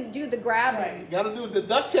 I couldn't do the grabbing. Right. You gotta do the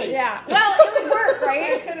duct tape. Yeah. Well, it would work,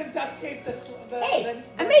 right? I could have duct taped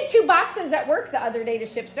I made 2 boxes at work the other day to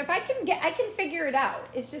ship stuff. I can figure it out.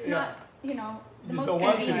 It's just not, the most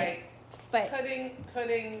convenient. But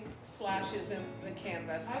putting slashes in the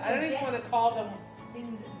canvas. I don't even want to call them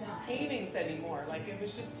paintings anymore. Like it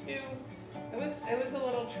was just too. It was a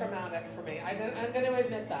little traumatic for me. I'm going to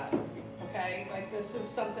admit that. Okay, like this is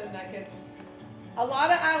something that gets a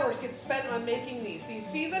lot of hours get spent on making these. Do you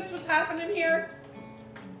see this? What's happening here?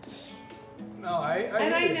 No,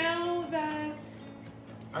 I know that.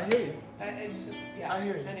 I hear you. It's just I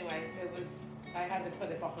hear you. Anyway, I had to put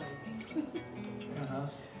it behind me.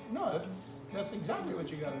 No, that's exactly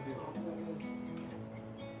what you got to do.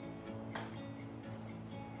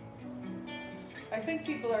 I think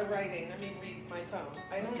people are writing. Let me read my phone.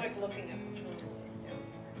 I don't like looking at the phone when it's down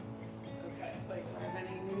here. Okay, wait, do I have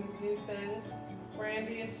any new things?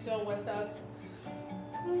 Brandy is still with us.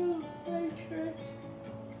 Oh, hi, Trish.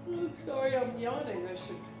 Oh, sorry, I'm yawning. I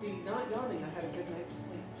should be not yawning. I had a good night's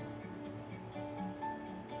sleep.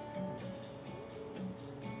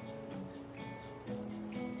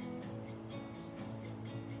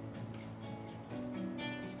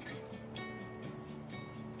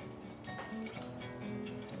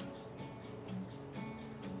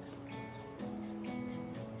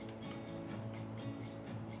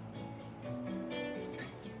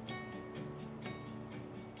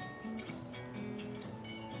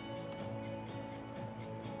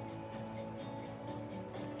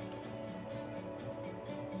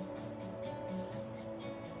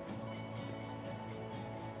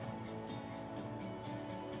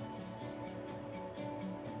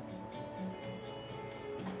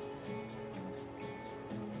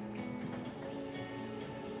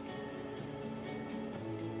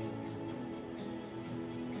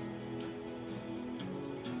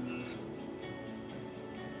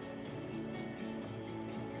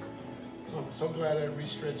 I'm so glad I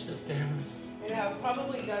restretched this canvas. Yeah, it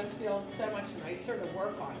probably does feel so much nicer to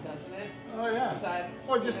work on, doesn't it? Oh yeah.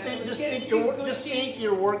 Well, just think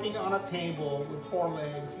you're working on a table with 4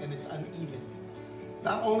 legs and it's uneven.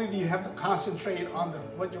 Not only do you have to concentrate on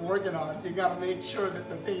what you're working on, you got to make sure that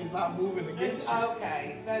the thing is not moving against you.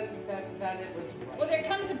 Okay, then it was right. Well, there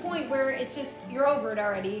comes a point where it's just, you're over it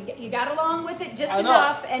already. You got along with it just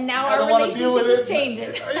enough, and now our relationship is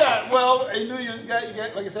changing. Yeah, well, I knew you got,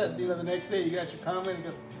 like I said, the next day you guys should come in and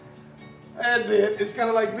just, that's it. It's kind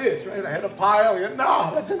of like this, right? I had a pile. No,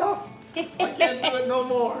 that's enough. I can't do it no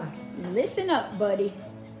more. Listen up, buddy.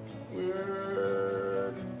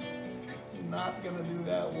 We're not gonna do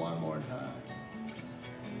that one more time.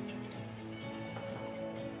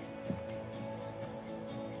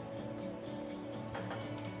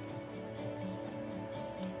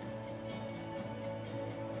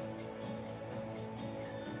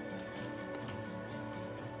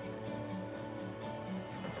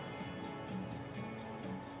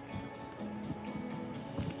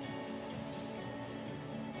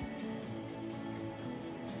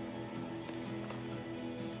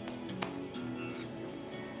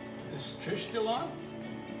 Is Trish still on?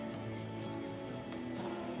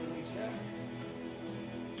 Let me check.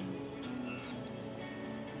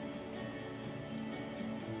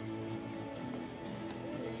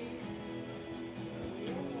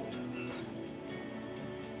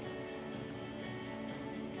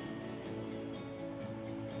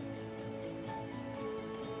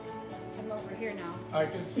 I'm over here now. I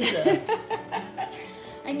can see that.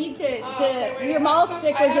 I need to, Okay, your mall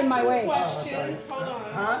stick was in my way. Questions. Hold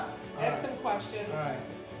on. Huh? I have some questions. All right.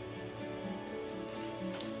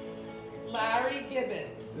 Larry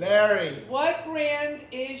Gibbons. Larry. What brand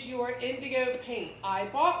is your indigo paint? I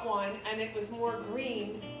bought one and it was more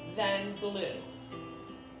green than blue.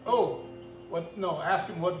 Oh, what? No, ask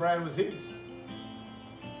him what brand was his.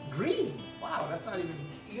 Green. Wow, that's not even.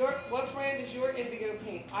 What brand is your indigo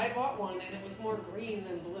paint? I bought one and it was more green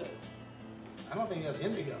than blue. I don't think that's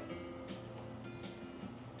indigo.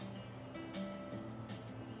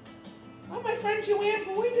 Oh, my friend Joanne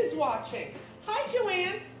Boyd is watching. Hi,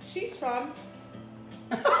 Joanne. She's from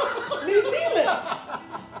New Zealand,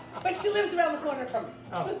 but she lives around the corner from me.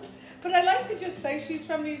 Oh. But I like to just say she's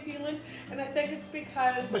from New Zealand, and I think it's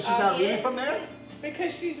because. But she's not really from there?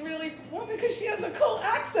 Because she's really, well, because she has a cool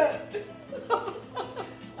accent.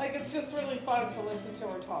 Like, it's just really fun to listen to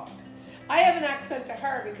her talk. I have an accent to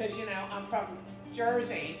her because, you know, I'm from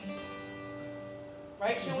Jersey.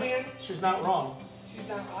 Right, Joanne? She's not wrong. She's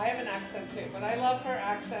not, I have an accent too, but I love her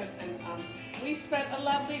accent, and we spent a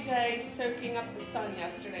lovely day soaking up the sun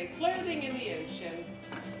yesterday, floating in the ocean.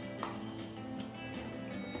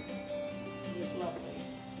 It was lovely.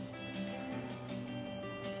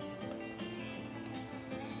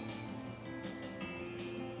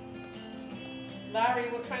 Larry,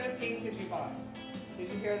 what kind of paint did you buy? Did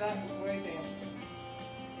you hear that? Roy's asking.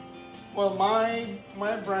 Well,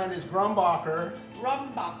 my brand is Grumbacher.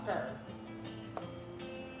 Grumbacher.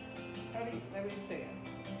 Let me see it.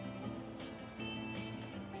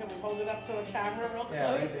 Can we hold it up to a camera real close?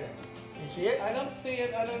 Yeah, right there. You see it? I don't see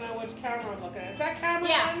it. I don't know which camera I'm looking at. Is that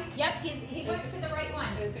camera on? Yep, he went to the right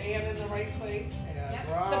one. Is Ann in the right place? Yeah, Yep.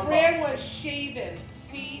 The brand was Chavin,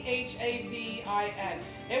 C-H-A-V-I-N.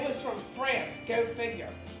 It was from France. Go figure.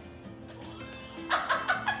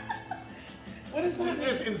 What is Did that? you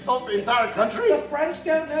just insult the entire country? The French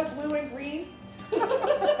don't know blue and green?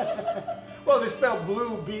 Well, they spell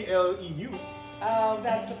blue B-L-E-U. Oh,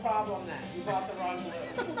 that's the problem then. You bought the wrong glue.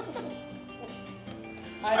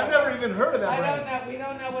 I've never even heard of that. I don't know. We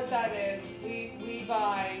don't know what that is. We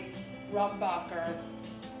buy Rumbacher.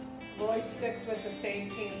 Roy sticks with the same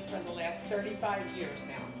paints for the last 35 years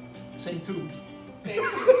now. Same tube. Same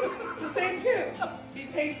tube. It's the same tube. He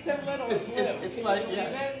paints so little with glue. It's like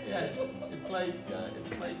it's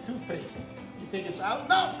like toothpaste. You think it's out?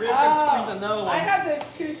 No, we can squeeze another one. I have those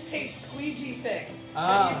toothpaste squeegee things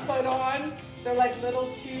that you put on. They're like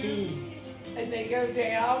little tubes, and they go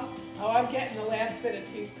down. Oh, I'm getting the last bit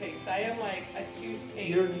of toothpaste. I am like a toothpaste.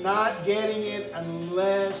 You're not getting it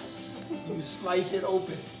unless you slice it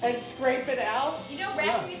open. And scrape it out? You know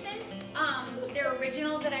Rasmussen, their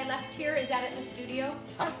original that I left here, is that at the studio?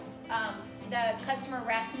 Huh? The customer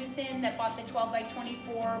Rasmussen that bought the 12 by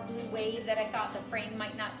 24 blue wave that I thought the frame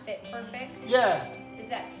might not fit perfect. Yeah. Is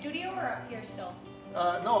that studio or up here still?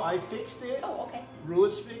 No, I fixed it. Oh, okay.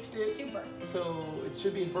 Ruiz fixed it. Super. So it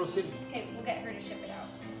should be in Pro City. Okay, we'll get her to ship it out.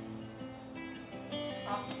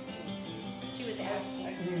 Awesome. She was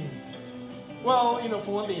asking. Well, you know,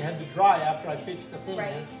 for one thing, it had to dry after I fixed the thing.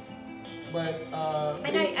 Right. But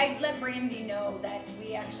and I let Brandy know that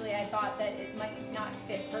I thought that it might not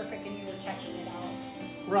fit perfect, and you were checking it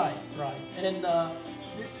out. Right. And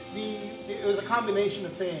it was a combination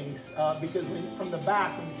of things because from the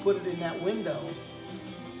back, when you put it in that window,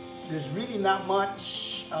 there's really not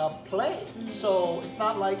much play. Mm-hmm. So it's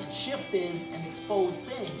not like it shifted and exposed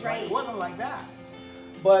things. Right. It wasn't like that.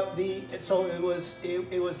 But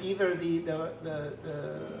it was either the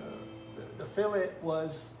fillet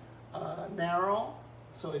was narrow,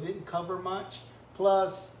 so it didn't cover much,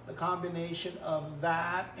 plus the combination of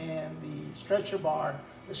that and the stretcher bar.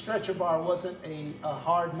 The stretcher bar wasn't a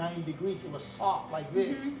hard 90 degrees, it was soft like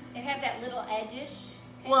this. Mm-hmm. It had that little edge-ish?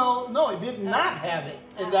 Well, no, it did not have it.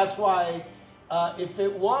 And that's why if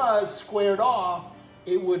it was squared off,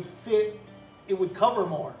 it would fit, it would cover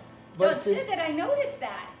more. So it's good that I noticed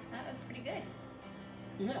that. That was pretty good.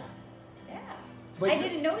 Yeah. Yeah. But I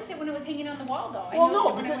didn't notice it when it was hanging on the wall, though. Well,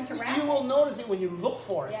 no, because you will notice it when you look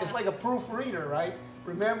for it. Yeah. It's like a proofreader, right?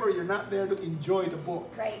 Remember, you're not there to enjoy the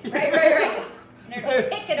book. Right. They're to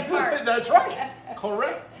pick it apart. That's right.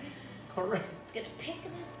 Correct. Gonna pick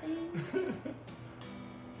this thing.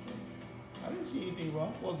 I didn't see anything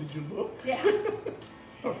wrong. Well, did you look? Yeah.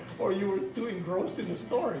 or you were too engrossed in the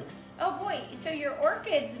story. Oh boy, so your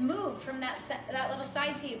orchids moved from that little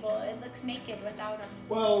side table. It looks naked without them.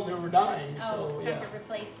 Well, they were dying, so time to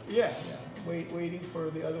replace. Yeah. Waiting for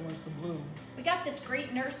the other ones to bloom. We got this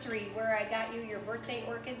great nursery where I got you your birthday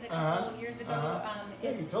orchids a couple years ago.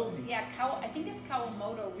 Yeah, you told me. Yeah, I think it's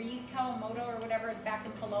Kawamoto, Reed Kawamoto or whatever, back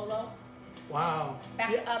in Palolo. Wow.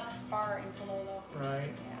 Back up far in Palolo. Right.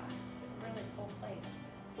 Yeah, it's a really cool place.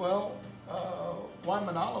 Well, Juan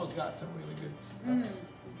Manalo's got some really good stuff.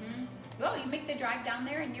 Mm-hmm. Well, you make the drive down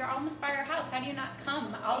there and you're almost by our house. How do you not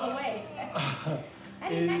come all the way? How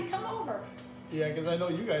do you not come over? Yeah, because I know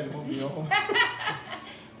you guys won't be home.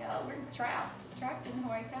 No, we're trapped in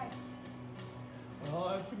Hawaii Kai. Well,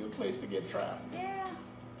 that's a good place to get trapped.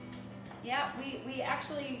 Yeah, we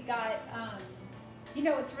actually got, you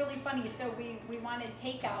know, it's really funny. So we wanted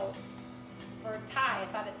takeout for Thai. I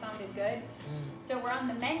thought it sounded good. So we're on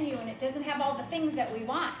the menu and it doesn't have all the things that we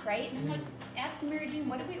want, right? And I'm like, asking Mary Jean,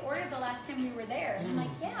 what did we order the last time we were there? And I'm like,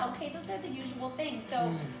 yeah, okay, those are the usual things.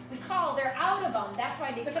 So we call, they're out of them. That's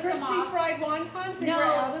why they took them off. The crispy fried wontons, they were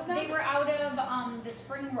out of them? They were out of the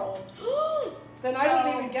spring rolls. Then I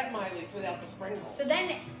wouldn't even get Miley's without the spring rolls. So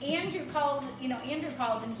then Andrew calls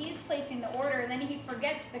and he's placing the order and then he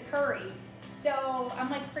forgets the curry. So I'm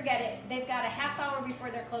like, forget it. They've got a half hour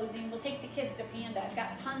before they're closing. We'll take the kids to Panda. I've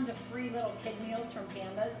got tons of free little kid meals from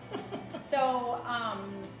Pandas.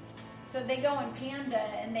 So they go in Panda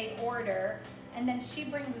and they order, and then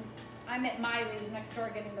I'm at Miley's next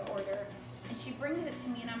door getting the order, and she brings it to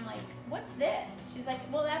me and I'm like, what's this? She's like,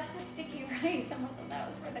 well, that's the sticky rice. I'm like, well, that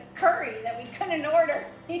was for the curry that we couldn't order,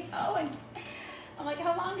 you know? And I'm like,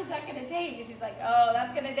 how long is that gonna take? And she's like, oh,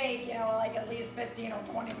 that's gonna take, you know, like at least 15 or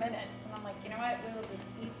 20 minutes. And I'm like, you know what? We will just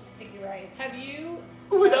eat the sticky rice. Have you?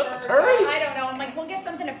 Without the curry? I don't know. I'm like, we'll get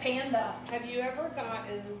something at Panda. Have you ever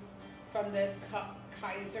gotten from the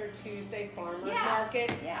Kaiser Tuesday Farmers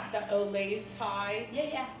Market the Olay's Thai?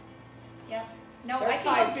 Yeah. No, Their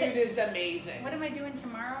Thai food is amazing. What am I doing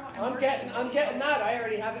tomorrow? I'm getting that. I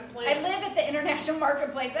already have it planned. I live at the International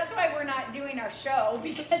Marketplace. That's why we're not doing our show,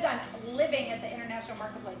 because I'm living at the International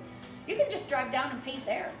Marketplace. You can just drive down and paint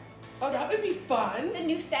there. Oh, that would be fun. It's a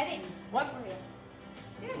new setting. What?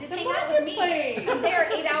 Yeah, just hang out with me. I'm there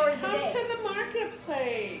 8 hours a day. Come to the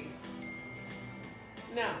marketplace.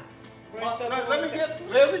 No.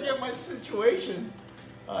 Let me get my situation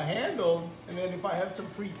handled, and then if I have some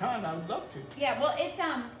free time, I would love to. Yeah, well,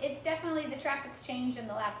 it's definitely the traffic's changed in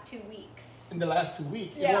the last 2 weeks. In the last 2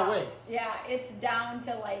 weeks, yeah. In what way? Yeah, it's down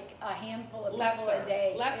to like a handful of people Lesser, a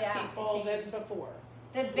day. less people than before.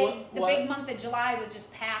 The big month of July was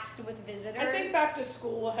just packed with visitors. I think back to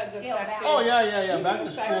school has affected. Oh yeah. Back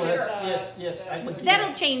to school has yes. I can see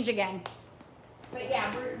that'll change again. But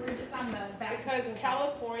yeah, we're just on the back. Because to school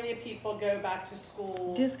California people go back to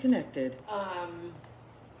school. Disconnected.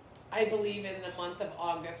 I believe in the month of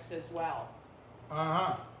August as well.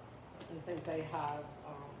 I think they have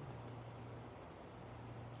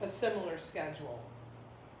a similar schedule.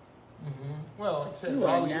 Well, like I said, You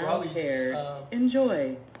are now Raleigh's paired.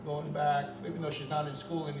 Enjoy. going back, even though she's not in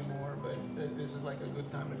school anymore, but this is like a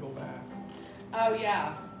good time to go back. Oh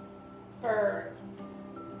yeah,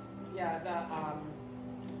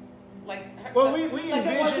 Well, we like envisioned,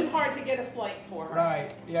 it wasn't hard to get a flight for her.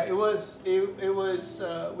 right? Yeah, it was. We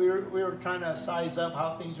were trying to size up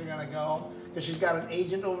how things are gonna go because she's got an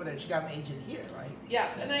agent over there. She got an agent here, right?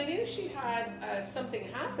 Yes, and I knew she had something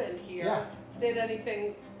happen here. Yeah. Did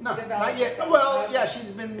anything No, develop? not yet. Well, yeah, she's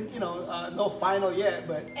been, no final yet,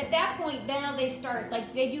 but At that point, now they start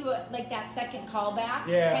they do like that second callback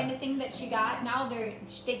Yeah. kind of thing that she got. Now they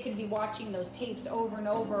could be watching those tapes over and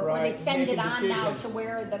over, or Right, they send it making on now decisions. to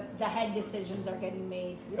where the head decisions are getting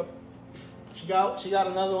made. yep. She got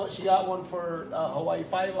another one. She got one for Hawaii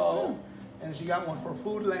 5-0, and she got one for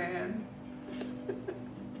Foodland.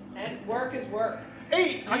 And work is work.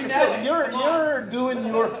 Hey, like I You know said, it. you're Come on. you're doing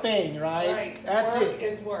your thing, right? Right. That's work it.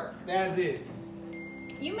 is work. That's it.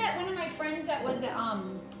 You met one of my friends that was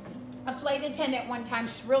a flight attendant one time.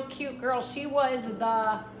 She's a real cute girl. She was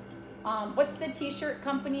the what's the t-shirt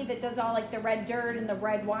company that does all like the red dirt and the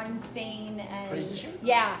red wine stain and Crazy Shirt?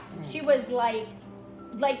 Yeah. She was like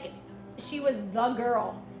she was the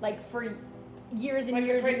girl like for years and Like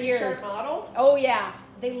years a and crazy years. shirt model. Oh yeah.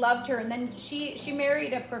 They loved her, and then she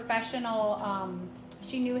married a professional.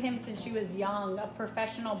 She knew him since she was young, a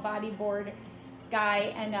professional bodyboard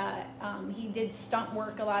guy, and he did stunt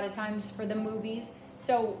work a lot of times for the movies.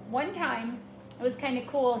 So one time, it was kind of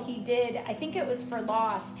cool. He did, I think it was for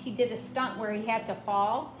Lost. He did a stunt where he had to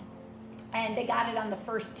fall, and they got it on the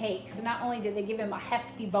first take. So not only did they give him a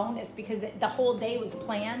hefty bonus because the whole day was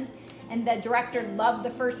planned. And the director loved the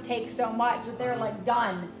first take so much that they're like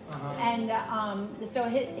done. And so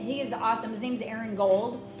he is awesome. His name's Aaron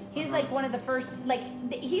Gold. He's like one of the first,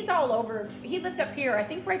 he's all over. He lives up here, I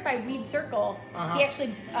think right by Weed Circle. He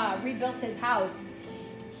actually rebuilt his house.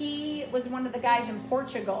 He was one of the guys in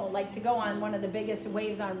Portugal, to go on one of the biggest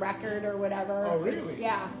waves on record or whatever. Oh, really?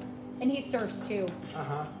 Yeah. And he surfs too.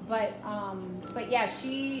 But yeah,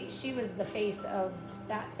 she was the face of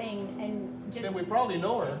that thing, and just Then we probably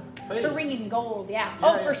know her face. the ringing gold, yeah.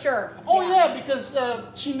 Yeah, For sure. Oh yeah, because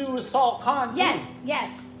she knew Salt Khan too.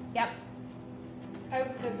 Yes, yep. Oh,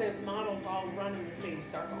 because those models all run in the same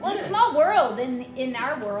circle. Well, it's a small world in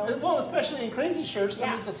our world. Well, especially in Crazy Shirts,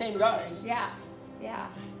 it's the same guys. Yeah.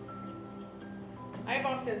 I've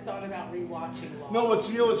often thought about rewatching Lost. No, what's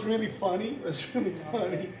really funny? What's really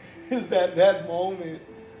funny is that moment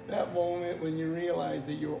when you realize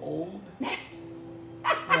that you're old.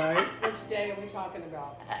 Right? Which day are we talking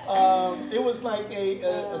about? It was like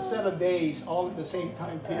a set of days, all at the same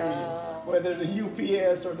time period. Whether the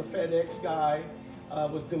UPS or the FedEx guy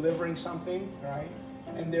was delivering something, right?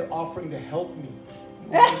 And they're offering to help me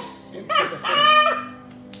move into the thing.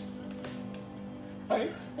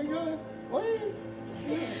 Right? I go, wait.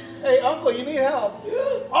 Hey, Uncle, you need help.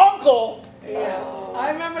 Uncle! Yeah. I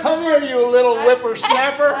remember. Come here, you little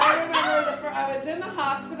whippersnapper. I remember I was in the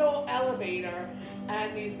hospital elevator,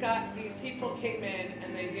 and these people came in,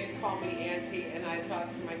 and they did call me Auntie, and I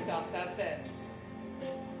thought to myself, that's it.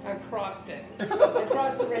 I crossed it. I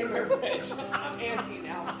crossed the Rainbow Bridge. I'm Auntie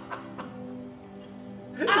now.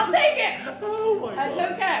 I'll take it. Oh my God. It's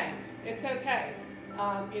okay. It's okay.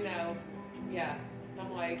 Yeah.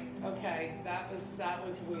 I'm like, okay, that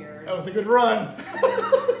was weird. That was a good run.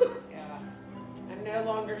 Yeah. I'm no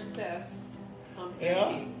longer sis. I'm Yeah.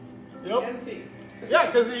 Auntie. Yep. Auntie. Yeah,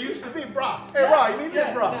 because it used to be bra. Hey, bra, you need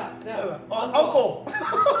this bra. No. Uncle.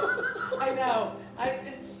 I know.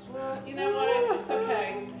 You know what? It's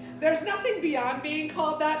okay. There's nothing beyond being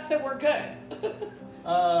called that, so we're good.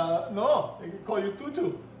 No, they can call you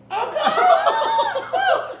Tutu. Oh,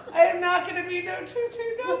 God. I am not going to be no tutu.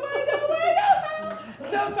 No way, no way, no way.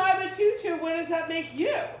 So if I'm a tutu, what does that make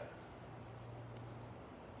you?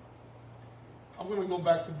 I'm going to go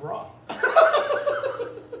back to bra. As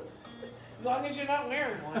long as you're not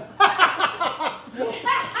wearing one.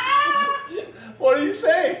 What are you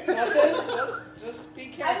saying? Nothing. Just be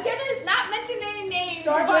careful. I'm gonna not mention any names.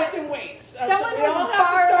 Start but lifting weights. Someone We was all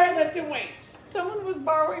have to start lifting weights. Someone was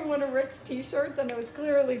borrowing one of Rick's t-shirts and it was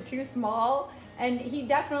clearly too small. And he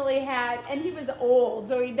definitely had, and he was old,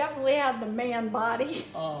 so he definitely had the man body.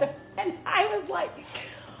 Oh. And I was like,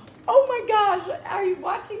 oh my gosh, are you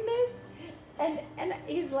watching this? And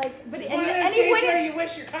he's like, but It's and, one of those and he days wouldn't. where you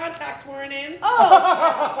wish your contacts weren't in.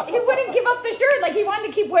 Oh, he wouldn't give up the shirt. Like he wanted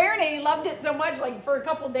to keep wearing it. He loved it so much. Like for a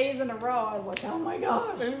couple days in a row, I was like, oh my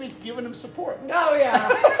god. Maybe it's giving him support. Oh yeah,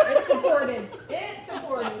 it's supported. It's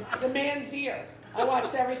supported. The man's here. I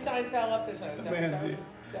watched every Seinfeld episode. The man's here.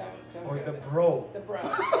 Don't Or go the there. bro. The bro.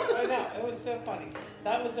 I know. It was so funny.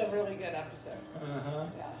 That was a really good episode. Uh-huh.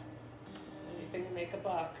 Yeah. Anything to make a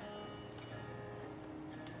buck.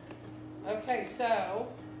 Okay, so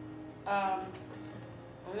I'm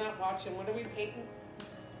not watching. What are we painting?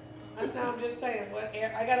 I'm just saying.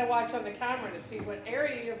 I gotta watch on the camera to see what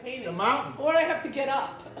area you're painting. The mountain. Or I have to get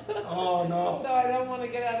up. Oh no. So I don't want to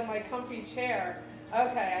get out of my comfy chair.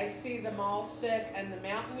 Okay, I see the mall stick, and the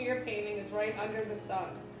mountain you're painting is right under the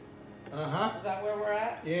sun. Uh-huh. Is that where we're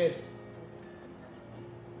at? Yes.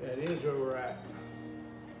 That is where we're at.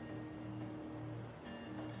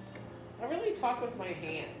 I really talk with my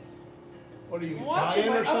hands. What are you, I'm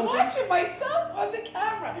Italian or something? I'm watching myself on the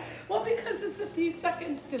camera. Well, because it's a few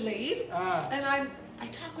seconds delayed, and I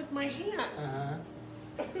talk with my hands.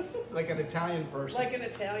 Uh-huh. Like an Italian person. Like an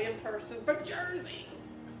Italian person from Jersey.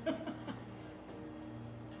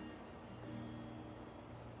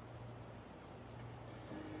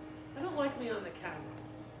 I don't like me on the camera.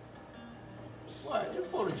 What? You're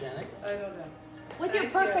photogenic. I don't know. With your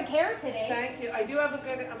Thank perfect you. hair today. Thank you. I do have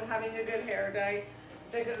I'm having a good hair day.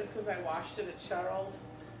 I think it was because I washed it at Cheryl's.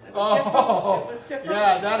 It was different. It was different.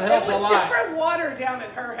 Yeah, that helps a lot. It was different water down at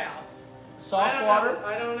her house. Soft water?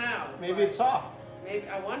 I don't know. Maybe it's soft. Maybe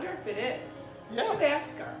I wonder if it is. Yeah. You should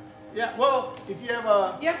ask her. Yeah, well, if you have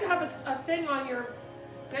a... You have to have a thing on your...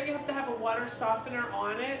 Don't you have to have a water softener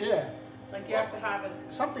on it? Yeah. Like you have to have a...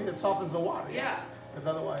 Something that softens the water. Yeah. Because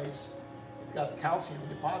otherwise, it's got calcium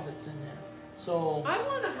deposits in there. So... I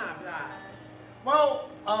want to have that. Well,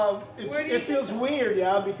 Where do you it feels weird,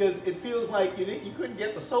 yeah, because it feels like you couldn't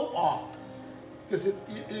get the soap off. Because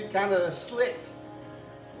it kind of slick.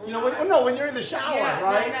 You know, when you're in the shower, yeah,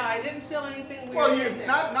 right? No, I didn't feel anything weird. Well, in there.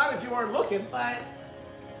 not if you weren't looking. But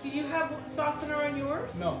do you have softener on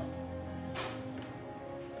yours? No. I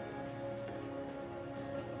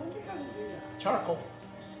wonder how to do that. Charcoal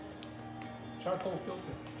filter.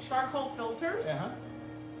 Charcoal filters? Uh-huh.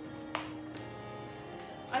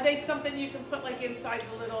 Are they something you can put like inside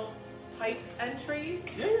the little pipe entries?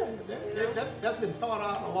 Yeah, that's been thought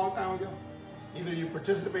out a long time ago. Either you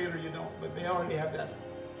participate or you don't, but they already have that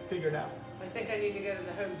figured out. I think I need to go to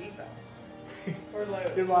the Home Depot or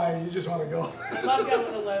Lowe's. You're lying, you just want to go. I love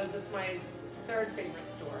going to Lowe's. It's my third favorite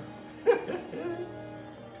store.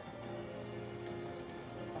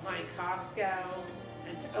 Behind Costco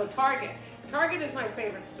and Target. Target is my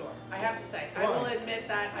favorite store. I have to say. I will admit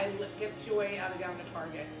that I get joy out of going to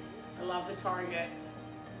Target. I love the Targets,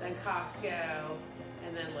 then Costco,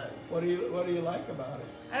 and then Lowe's. What do you like about it?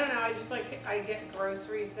 I don't know. I just like I get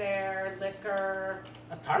groceries there, liquor.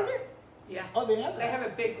 A Target? Yeah. Oh, they have that. They have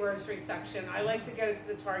a big grocery section. I like to go to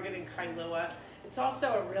the Target in Kailua. It's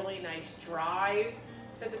also a really nice drive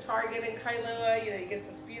to the Target in Kailua. You know, you get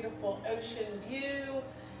this beautiful ocean view,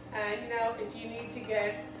 and you know, if you need to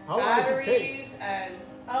get batteries and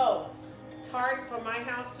from my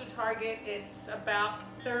house to Target, it's about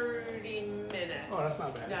 30 minutes. Oh, that's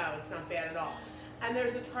not bad. No, it's not bad at all. And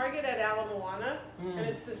there's a Target at Ala Moana, and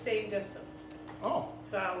it's the same distance. Oh.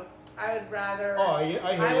 So I would rather. Oh, I hear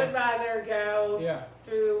I would rather go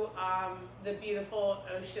through the beautiful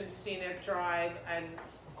Ocean Scenic Drive and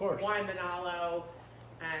Waimanalo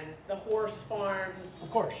and the horse farms.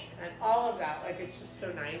 Of course. And all of that. Like, it's just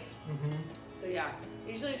so nice. Mm-hmm. So yeah,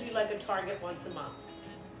 usually do like a Target once a month.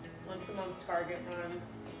 Once a month Target run.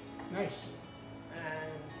 Nice.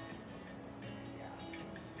 And yeah.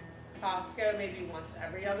 Costco maybe once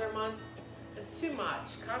every other month. It's too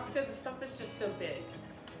much. Costco, the stuff is just so big.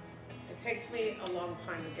 It takes me a long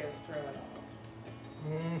time to go through it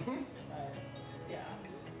all. Mm-hmm. But, yeah.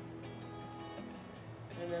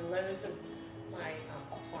 And then Lowe's is my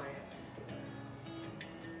appliance store.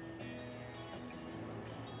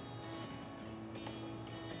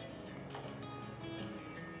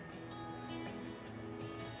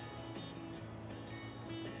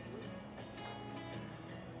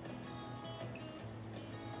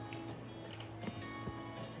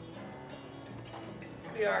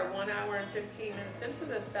 We are 1 hour and 15 minutes into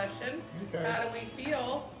this session. Okay. How do we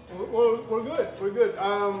feel? We're good. We're good.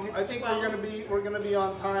 I think 12. we're gonna be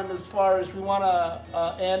on time as far as we want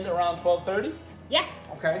to end around 12:30. Yeah.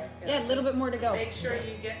 Okay. Yeah, a little bit more to go. Make sure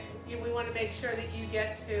we want to make sure that you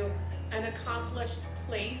get to an accomplished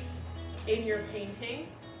place in your painting.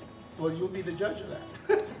 Well, you'll be the judge of that.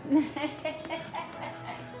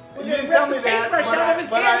 Well, You didn't tell me that, but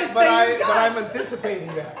I'm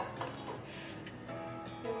anticipating that.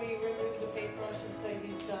 Can we remove the paintbrush and say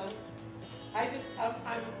he's done?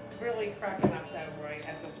 I'm really cracking up though, Roy,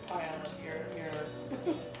 at this pile of your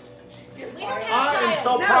We don't file. have I am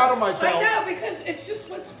so No, proud of myself. I know, because it's just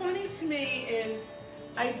what's funny to me is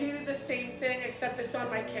I do the same thing except it's on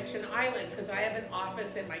my kitchen island because I have an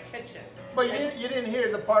office in my kitchen. But you didn't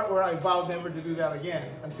hear the part where I vowed never to do that again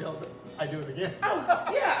until I do it again.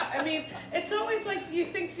 Oh, yeah. I mean, it's always like you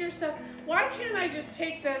think to yourself, why can't I just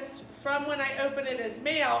take this from when I open it as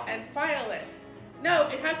mail and file it? No,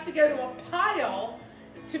 it has to go to a pile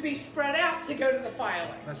to be spread out to go to the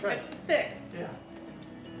filing. That's right. It's thick. Yeah.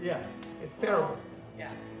 Yeah. It's terrible.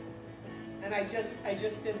 Yeah. And I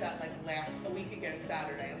just did that like a week ago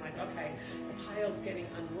Saturday. I'm like, okay, the pile's getting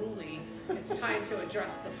unruly. It's time to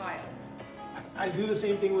address the pile. I do the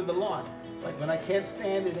same thing with the lawn. Like when I can't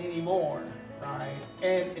stand it anymore, right?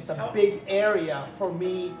 And it's a big area for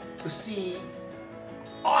me to see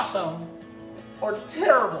awesome or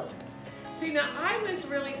terrible. See, now I was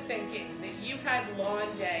really thinking that you had lawn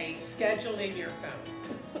day scheduled in your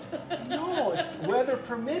phone. No, it's weather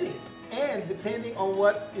permitting and depending on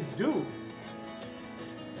what is due,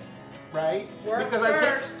 right? Work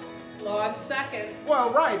first, lawn second.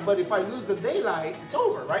 Well, right, but if I lose the daylight, it's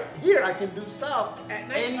over, right? Here I can do stuff At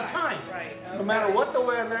nighttime. anytime. Right. Okay. No matter what the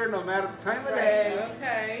weather, no matter the time of day.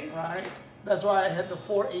 Okay. Right? That's why I had the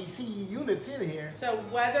 4 AC units in here. So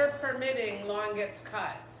weather permitting, lawn gets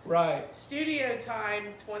cut. Right. Studio time,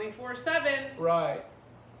 24/7. Right.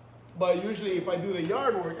 But usually if I do the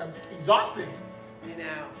yard work, I'm exhausted. I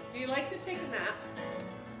know. Do you like to take a nap?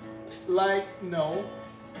 Like, no,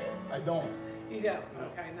 I don't. You don't? No.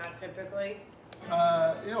 Okay, not typically.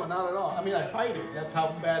 Not at all. I mean, I fight it. That's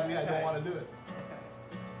how badly I don't Okay. want to do it.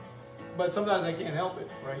 Okay. But sometimes I can't help it,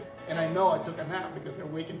 right? And I know I took a nap because they're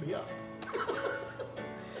waking me up.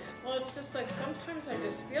 Well, it's just like sometimes I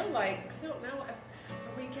just feel like, I don't know,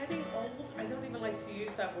 are we getting old? I don't even like to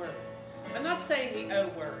use that word. I'm not saying the O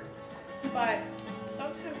word, but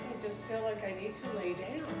sometimes I just feel like I need to lay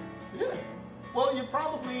down. Yeah. Well, you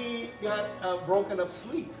probably got broken up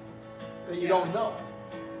sleep that you Yeah. don't know,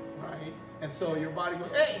 right? And so your body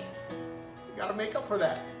goes, hey, you got to make up for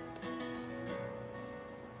that.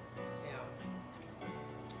 Yeah.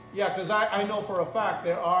 Yeah, because I know for a fact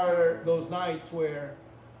there are those nights where,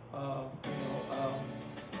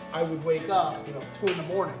 I would wake up, 2 in the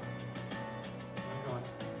morning. I'm going,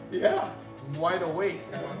 yeah, I'm wide awake.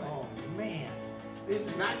 I'm going, oh man, this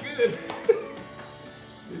is not good.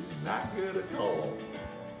 This is not good at all.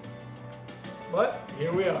 But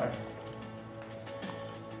here we are.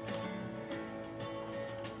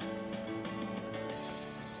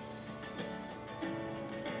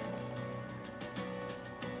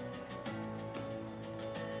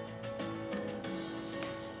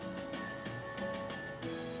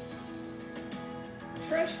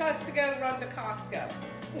 Trish has to go run to Costco.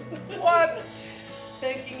 What?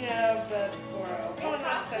 Thinking of the squirrel.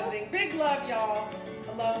 Condescending. Big love, y'all.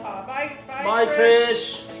 Aloha. Bye, Bye,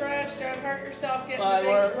 Trish. Trish, don't hurt yourself getting Bye,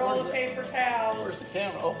 a big roll where's of it? paper towels. Where's the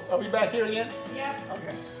camera? Oh, are we back here again? Yep.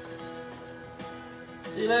 Okay.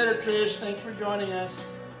 See you later, Trish. Thanks for joining us.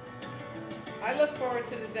 I look forward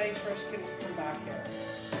to the day Trish can come back here.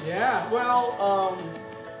 Yeah, well,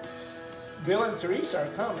 Bill and Teresa are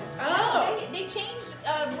coming. Oh. They changed,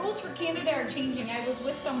 rules for Canada are changing. I was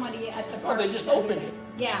with somebody at the Oh, park. they just the other opened day. it.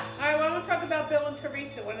 Yeah. All right, well, I want to talk about Bill and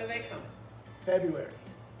Teresa. When are they coming? February.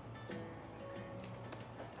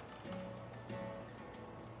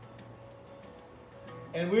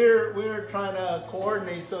 And we're trying to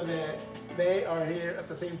coordinate so that they are here at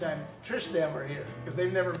the same time Trish them are here because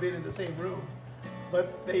they've never been in the same room.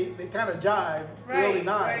 But they kind of jive really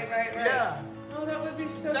nice. Right. Yeah. Oh, that would be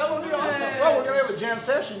so That would be fun. awesome. Well, we're gonna have a jam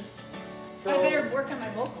session. So I better work on my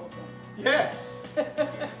vocals then. yes. You're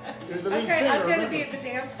the lead Okay, singer. I'm going to remember? be at the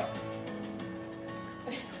dancer.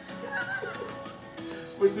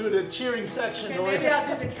 We do the cheering section. Okay, over maybe here.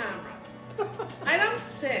 I'll do the camera. I don't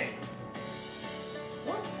sing.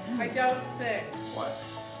 What? I don't sing. What?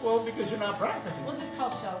 Well, because you're not practicing. We'll just call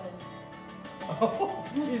Sheldon. Oh,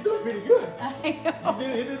 he's doing pretty good. I know.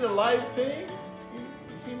 He did a live thing.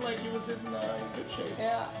 He seemed like he was in good shape.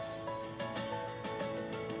 Yeah.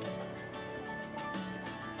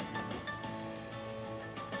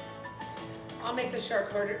 I'll make the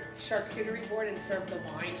charcuterie board and serve the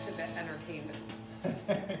wine to the entertainment.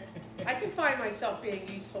 I can find myself being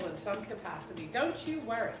useful in some capacity. Don't you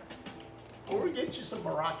worry. Or get you some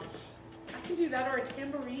maracas. I can do that, or a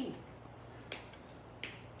tambourine.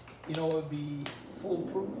 You know, it would be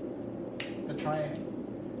foolproof. A triangle.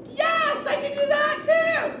 Yes, I can do that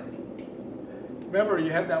too. Remember,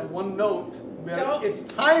 you have that one note. Don't, it's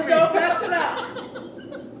timing. Don't mess it up.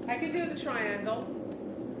 I can do the triangle.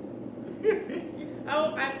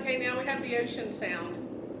 Oh, okay, now we have the ocean sound.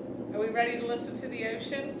 Are we ready to listen to the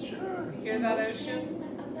ocean? Sure. You hear that ocean?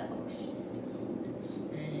 Of the ocean. It's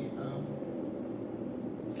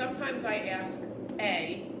Sometimes I ask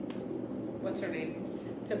A, what's her name,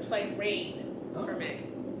 to play rain for me.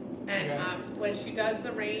 And when she does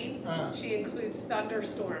the rain, she includes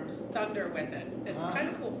thunderstorms, thunder with it. It's kind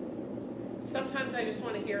of cool. Sometimes I just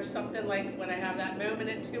want to hear something like when I have that moment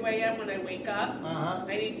at 2 a.m. when I wake up.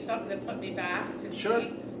 I need something to put me back to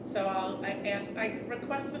sleep. So I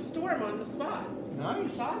request a storm on the spot. Nice.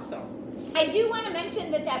 It's awesome. I do want to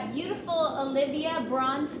mention that beautiful Olivia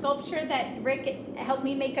bronze sculpture that Rick helped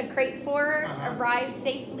me make a crate for arrived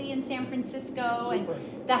safely in San Francisco. Super.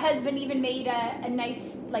 And the husband even made a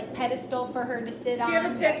nice like pedestal for her to sit on. Do you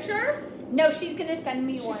have a picture? No, she's gonna send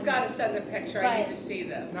me one. She's got to send a picture. I need to see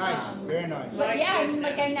this. Nice, very nice. But yeah, and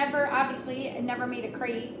like I never made a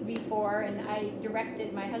crate before, and I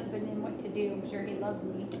directed my husband in what to do. I'm sure he loved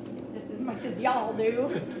me just as much as y'all do.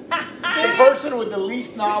 The person with the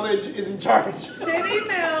least knowledge is in charge. City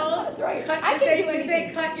Mill. That's right. Did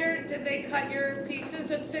they cut your pieces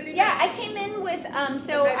at City Mill? Yeah, I came in with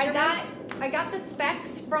so I got the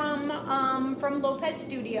specs from Lopez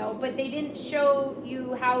Studio, but they didn't show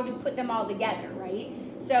you how to put them all together, right?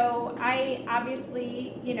 So I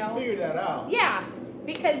obviously, figured that out. Yeah,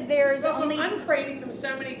 because there's only uncrating them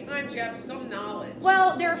so many times, you have some knowledge.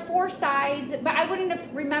 Well, there are 4 sides, but I wouldn't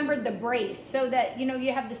have remembered the brace, so that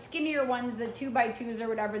you have the skinnier ones, the 2x2s or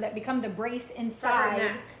whatever, that become the brace inside. For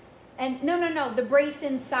her neck. And no, the brace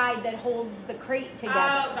inside that holds the crate together.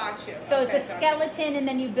 Oh, got you. So it's a skeleton, and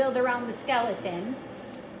then you build around the skeleton.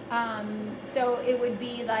 So it would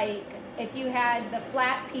be like if you had the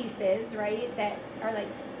flat pieces, right, that are like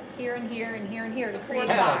here and here and here and here, the 4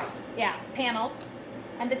 sides. Yeah, panels,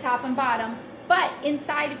 and the top and bottom. But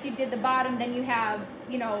inside, if you did the bottom, then you have,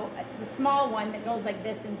 the small one that goes like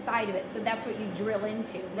this inside of it. So that's what you drill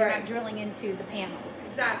into. You're not drilling into the panels.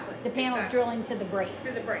 Exactly. The panels drill into the brace.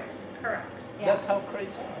 To the brace, correct. Yeah. That's how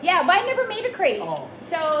crates are. Yeah, but I never made a crate. Oh.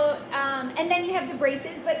 So, and then you have the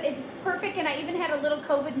braces, but it's perfect. And I even had a little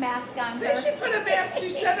COVID mask on her. Then she put a mask.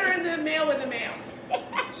 She sent her in the mail with a mask.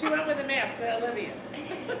 She went with a mask to Olivia.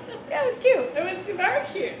 That was cute. It was very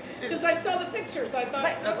cute because I saw the pictures. I thought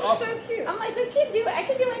that was awesome. so cute. I'm like, I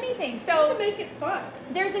can do anything. So to make it fun.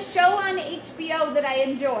 There's a show on HBO that I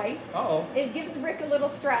enjoy. It gives Rick a little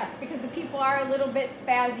stress because the people are a little bit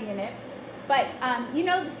spazzy in it. But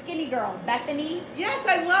the skinny girl, Bethany. Yes,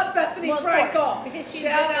 I love Bethany Frankel. Because she's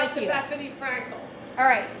Shout just out like to you. Bethany Frankel. All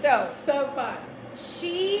right, so fun.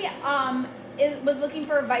 She was looking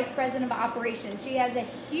for a vice president of operations. She has a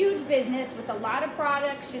huge business with a lot of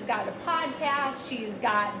products. She's got a podcast. She's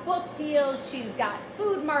got book deals. She's got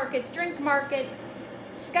food markets, drink markets.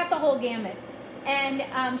 She's got the whole gamut. And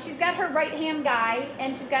she's got her right-hand guy,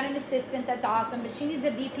 and she's got an assistant that's awesome, but she needs a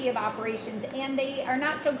VP of operations, and they are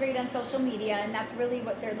not so great on social media, and that's really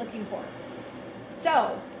what they're looking for.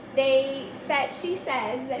 So she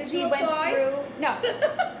says that she went through, no.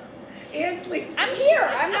 I'm here.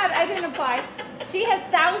 I didn't apply. She has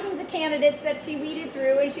thousands of candidates that she weeded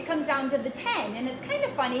through, and she comes down to the 10. And it's kind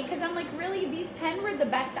of funny because I'm like, really, these 10 were the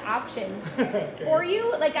best options for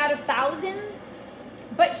you, like out of thousands.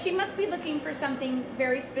 But she must be looking for something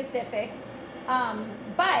very specific.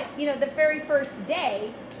 But the very first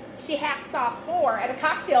day, she hacks off 4 at a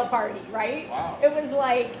cocktail party, right? Wow. It was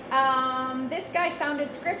like, this guy sounded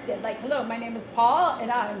scripted. Like, hello, my name is Paul,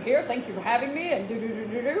 and I'm here. Thank you for having me, and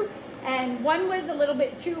do-do-do-do-do. And one was a little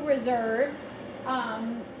bit too reserved.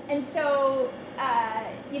 And so,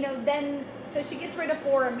 so she gets rid of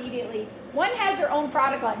 4 immediately. One has her own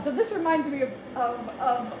product line. So this reminds me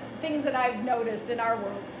of things that I've noticed in our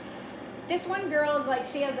world. This one girl is like,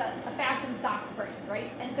 she has a fashion sock brand,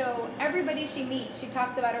 right? And so everybody she meets, she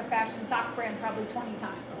talks about her fashion sock brand probably 20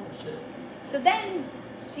 times. Oh, shit. So then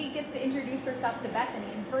she gets to introduce herself to Bethany,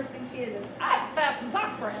 and the first thing she is I have a fashion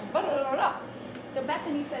sock brand, blah, blah, blah, blah. So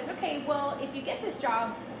Bethany says, okay, well, if you get this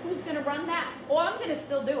job, who's going to run that? Oh, I'm going to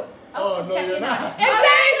still do it. Oh, no, you're not. There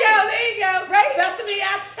you go. Right? Bethany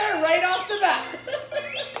asked her right off the bat.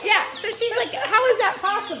 Yeah, so she's like, how is that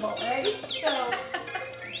possible, right? So,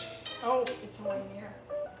 oh, it's right here.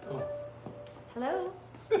 Oh. Hello?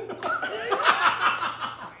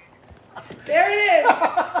 There it is,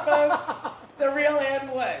 folks. The real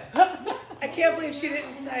Ann Wood. I can't believe she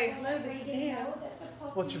didn't say, hello, this is Ann.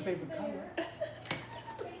 What's your favorite color?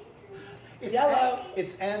 It's Yellow.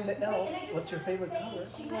 It's Ann the elf. What's your favorite color?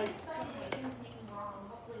 She might have spelled Megan's name wrong.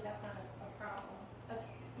 Hopefully that's not a problem. Okay,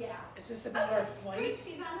 yeah. Is this about our flight?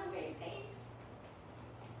 She's on her way, thanks.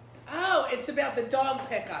 Oh, it's about the dog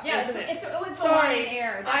pickup, Yeah, isn't it? it was Sorry. Hawaiian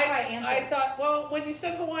Air. That's why I answered. I thought, well, when you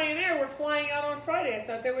said Hawaiian Air, we're flying out on Friday. I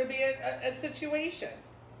thought there would be a situation.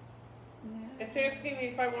 Yeah. It's asking me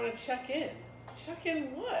if I want to check in. Check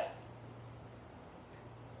in what?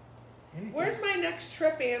 Anything. Where's my next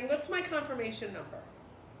trip, Ann? What's my confirmation number?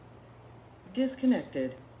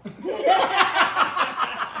 Disconnected. It's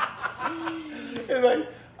like,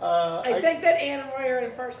 I think that Ann and Roy are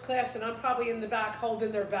in first class, and I'm probably in the back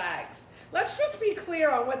holding their bags. Let's just be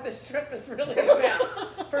clear on what this trip is really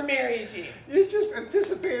about for Mary and Jean. You're just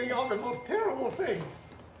anticipating all the most terrible things.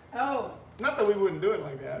 Oh, Not that we wouldn't do it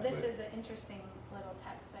like that. this but is an interesting little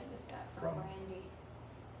text I just got from From? Randy.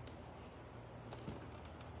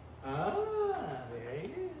 there he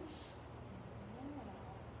is.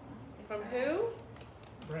 From who?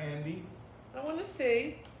 Brandy. I want to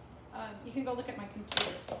see. You can go look at my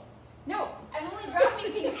computer. No, I'm only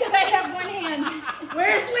dropping things because I have one hand.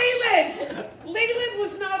 Where's Leland? Leland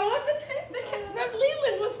was not on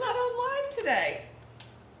Leland was not on live today.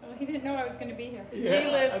 Well, he didn't know I was going to be here. Yeah,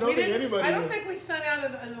 Leland, I don't think anybody I don't did. think we sent out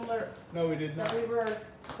an alert No, we did not.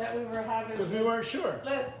 that we were having. Because we weren't sure.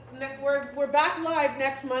 We're back live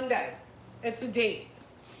next Monday. It's a date.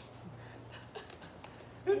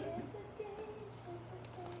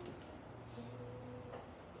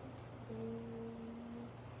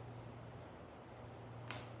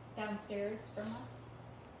 Downstairs from us.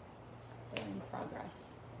 They're in progress.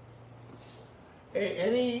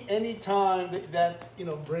 Any time that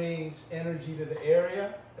brings energy to the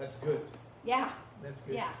area, that's good. Yeah. That's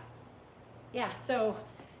good. Yeah. Yeah. So,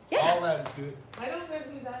 yeah. All that is good. I don't know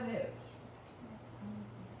who that is.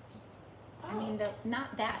 I mean,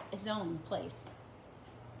 not that, his own place.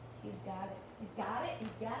 He's got it. He's got it. He's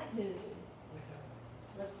got it good. Okay.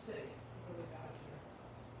 Let's see what we got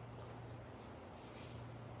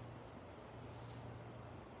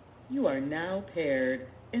here. You are now paired.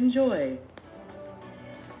 Enjoy.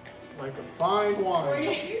 Like a fine Or wine.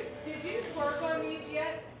 did you work on these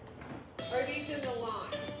yet? Or are these in the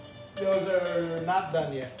line? Those are not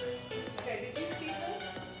done yet. Okay, did you see this?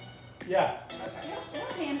 Yeah. Okay. Yeah, we'll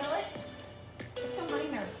handle it. It's so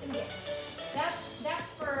minor. It's gonna get.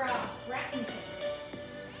 That's for Rasmussen.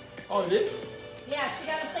 Oh, it is? Yeah, she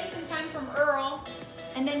got a place and time from Earl,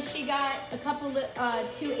 and then she got a couple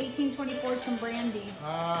of 2 1824s from Brandy.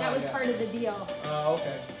 That was part of the deal. Oh,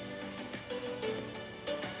 okay.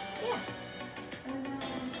 Yeah. And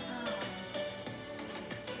then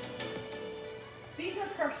These are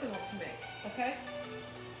personal to me, okay?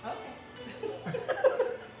 okay.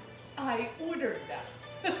 I ordered them.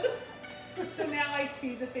 So now I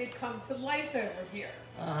see that they've come to life over here.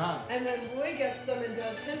 Uh-huh. And then Roy gets them and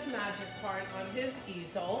does his magic part on his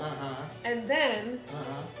easel. Uh-huh. And then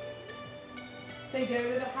Uh-huh. they go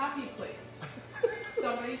to the happy place.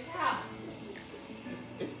 Somebody's house.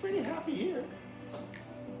 It's pretty happy here.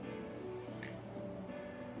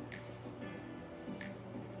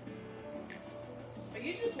 But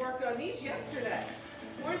you just worked on these yesterday.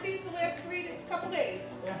 Weren't these the last couple days?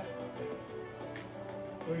 Yeah.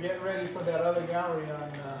 We're getting ready for that other gallery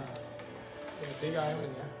on Big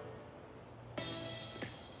Island, yeah.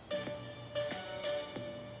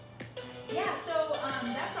 Yeah, so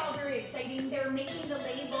that's all very exciting. They're making the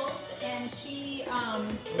labels, and she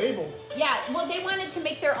Labels. yeah, well, they wanted to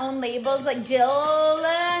make their own labels, like Jill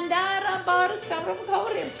and That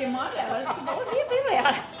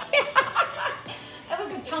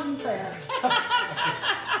was a tongue prayer.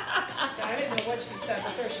 I didn't know what she said,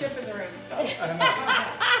 but they're shipping their own stuff. I know.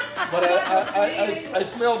 But I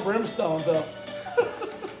smell brimstone, though.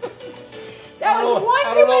 That was Oh, one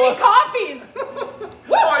I too don't know many coffees.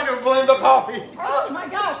 Oh, you blame the coffee. Oh my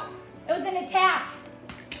gosh, it was an attack,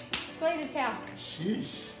 slight attack.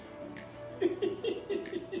 Sheesh.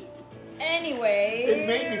 Anyway. It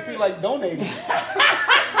made me feel like donating.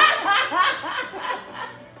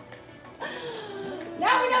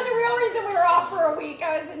 Now we know the real reason we were off for a week.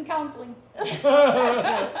 I was in counseling. This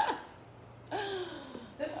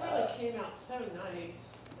really came out so nice.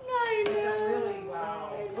 I Really, wow.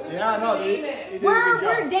 What did Yeah, the no, name they is? did a good We're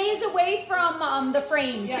job. days away from the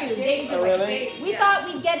frame Yeah, too. Days Oh, away. really? We yeah. thought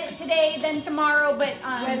we'd get it today. today, then tomorrow, but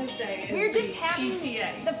Wednesday is we're just the having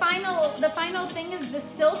ETA. the final thing is the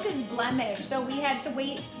silk is blemished, so we had to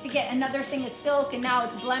wait to get another thing of silk, and now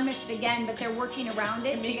it's blemished again, but they're working around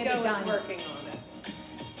it to get it done. Is working on it.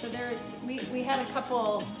 So we had a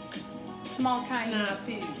couple small kinds.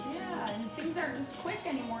 Snafus. Yeah, and things aren't just quick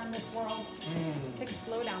anymore in this world. Big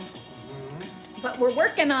slowdown. But we're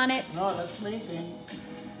working on it. No, that's the main thing.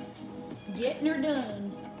 Getting her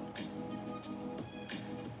done.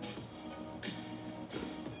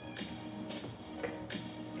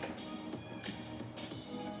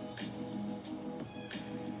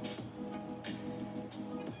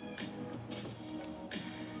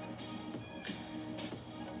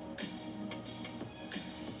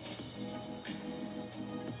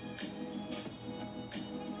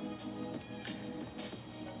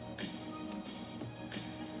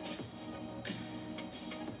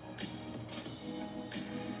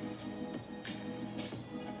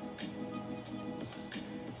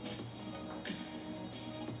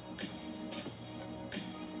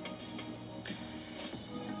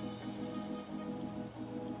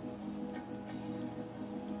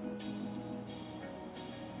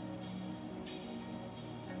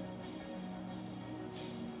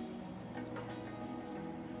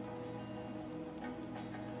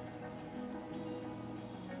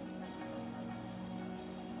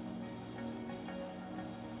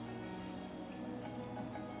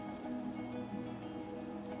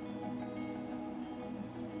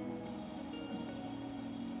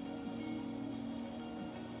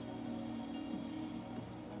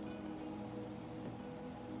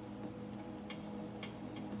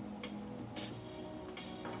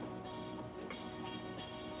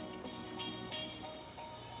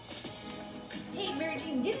 Hey, Mary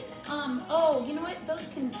Jean, oh, you know what? Those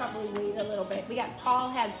can probably wait a little bit. Paul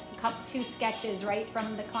has two sketches, right,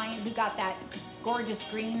 from the client who got that gorgeous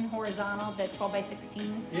green horizontal, the 12 by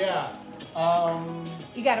 16. Yeah.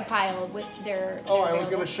 You got a pile with their. Oh, I was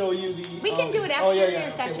going to show you the. We can do it after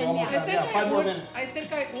your session. We're almost done. Yeah, 5 more minutes. I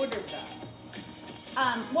think I ordered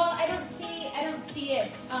that. Well, I don't see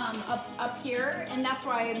it up here, and that's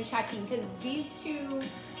why I'm checking, because these two.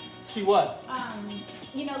 See what?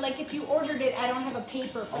 You know, like if you ordered it, I don't have a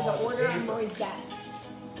paper for the order on Roy's desk.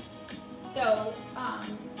 So,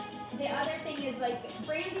 the other thing is, like,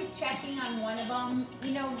 Brandy's checking on one of them.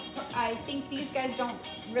 You know, I think these guys don't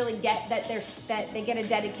really get that they get a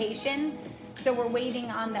dedication. So we're waiting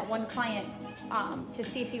on that one client to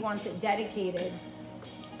see if he wants it dedicated,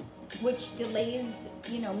 which delays,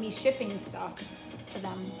 you know, me shipping stuff for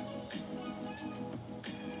them.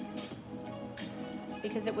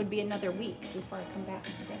 Because it would be another week before I come back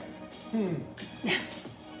together.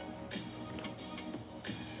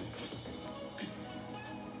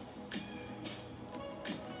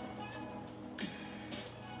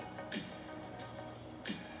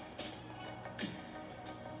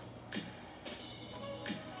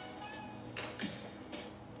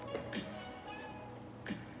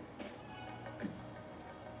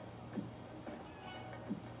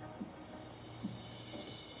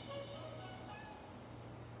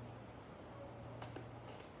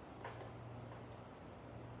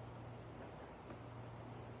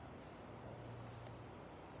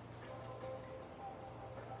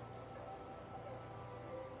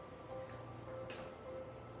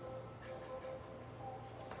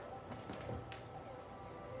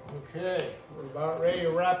 Okay, we're about ready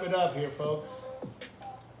to wrap it up here, folks.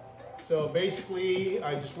 So basically,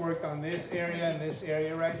 I just worked on this area and this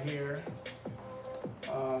area right here.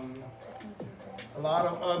 A lot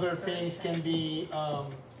of other things can be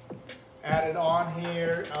added on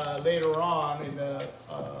here later on in the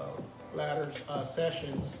latter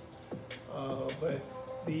sessions, but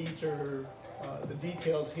these are the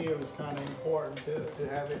details here is kind of important to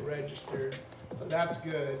have it registered, so that's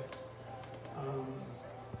good.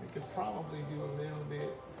 We could probably do a little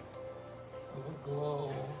bit of a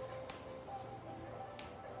glow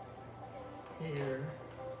here.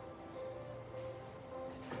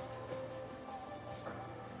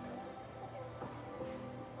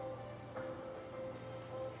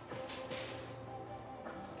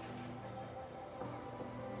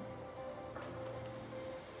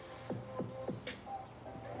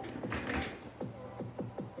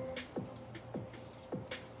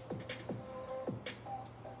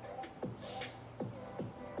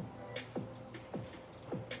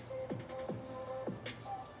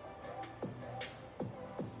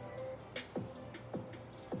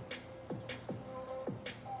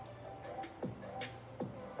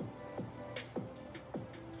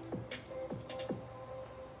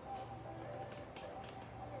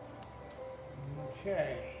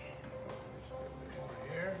 Okay, just a bit more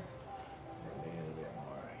here.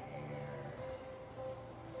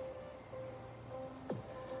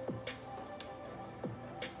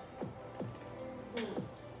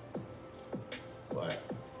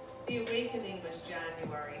 Awakening was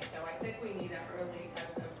January, so I think we need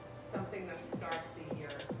something that starts the year,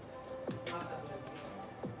 not the blue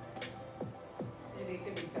moon. Maybe it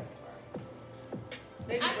could be February.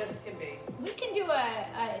 Maybe this can be. We can do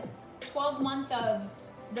a 12-month of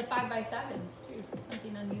the 5x7s too,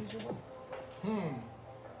 something unusual.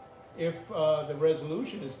 If the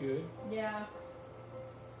resolution is good. Yeah.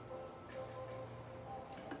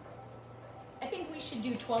 I think we should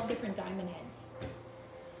do 12 different diamond heads.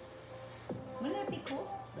 Wouldn't that be cool?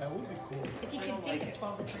 That would be cool. If you I could don't think like of it.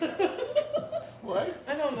 12 different. What?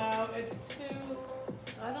 I don't know. It's too.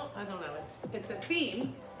 I don't know. It's a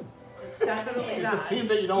theme. It's definitely It's that. a theme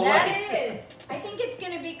that you don't That like. it is. I think it's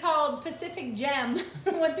going to be called Pacific Gem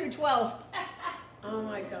 1 through 12. Oh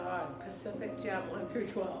my God, Pacific Gem 1 through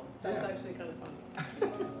 12. That's actually kind of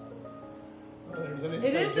funny. Well, there's an It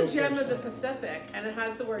inside is a joke gem there, of the so- Pacific, and it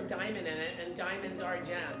has the word diamond in it, and diamonds are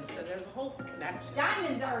gems, so there's a whole connection.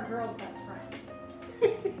 Diamonds are a girl's best friend.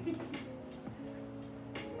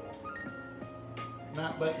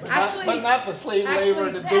 Actually- but not the slave labor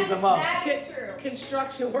that digs them up. That is true.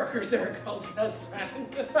 Construction workers are a girl's best friend.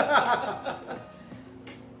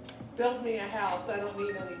 Build me a house, I don't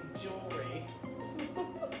need any jewelry.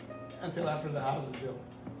 Until after the house is built.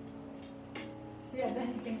 Yeah,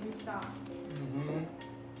 then you can restock. Mm-hmm.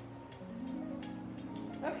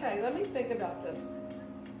 Okay, let me think about this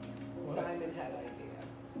What? diamond head idea.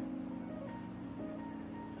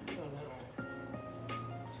 I don't know.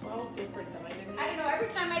 12 different diamond heads? I don't know, every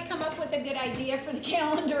time I come up with a good idea for the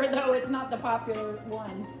calendar, though, it's not the popular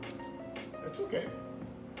one. That's okay.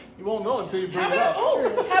 You won't know until you bring How it about,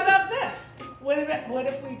 up. how about this? What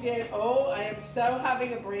if we did, I am so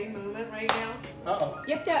having a brain moment right now. Uh-oh.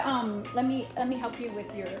 You have to, let me help you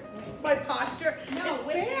with your... My posture, No, it's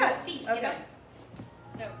with bad. your seat, Okay. get up.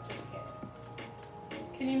 So, just get...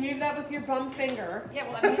 Can you move that with your bum finger? Yeah,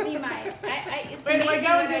 well, I'm using my... it's Wait, am I amazing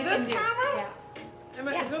going what to I can this do. camera?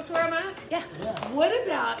 Yeah. Is this where I'm at? Yeah. Yeah. What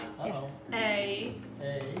about Uh-oh. a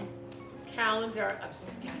Hey. calendar of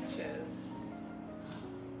sketches?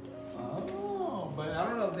 Oh, but I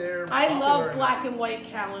don't know if they're I popular love or black and white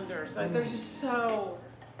calendars. Like, they're just so...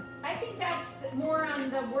 I think that's more on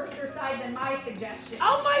the worser side than my suggestion.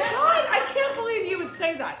 Oh my God, I can't believe you would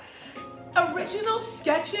say that. Original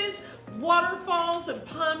sketches, waterfalls and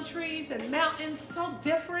palm trees and mountains, it's all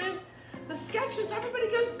different. The sketches, everybody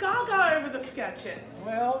goes gaga over the sketches.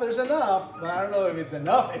 Well, there's enough, but I don't know if it's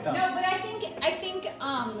enough. No, but I think a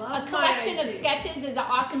Love collection my of idea. sketches is an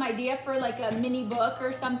awesome idea for like a mini book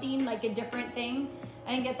or something, like a different thing.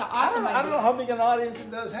 I think it's an awesome idea. I don't know how big an audience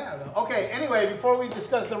it does have. Okay, anyway, before we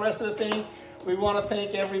discuss the rest of the thing, we want to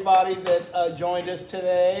thank everybody that joined us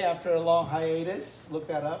today after a long hiatus. Look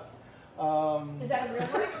that up. Is that a real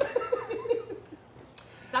word?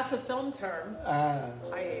 That's a film term.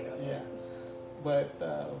 Hiatus. Yeah, but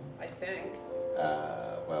I think.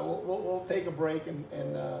 well, we'll take a break and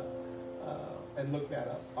look that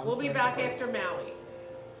up. We'll be back after Maui.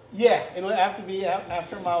 Yeah, it'll have to be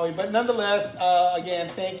after Maui. But nonetheless,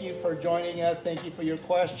 again, thank you for joining us. Thank you for your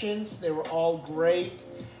questions. They were all great.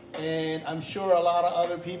 And I'm sure a lot of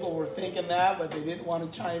other people were thinking that, but they didn't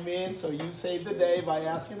want to chime in. So you saved the day by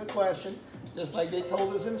asking the question. Just like they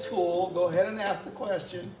told us in school, go ahead and ask the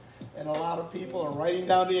question. And a lot of people are writing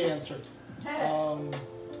down the answer.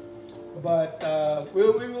 But we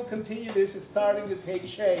will continue this. It's starting to take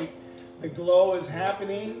shape. The glow is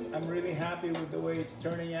happening. I'm really happy with the way it's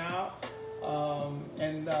turning out.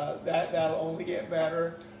 And that'll only get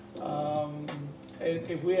better. And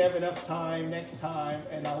if we have enough time next time,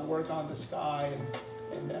 and I'll work on the sky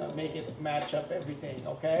and make it match up everything,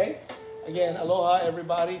 okay? Again, aloha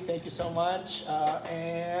everybody. Thank you so much.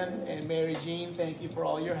 Anne and Mary Jean, thank you for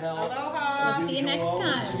all your help. Aloha. As See you next usual.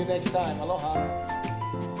 time. See you next time. Aloha.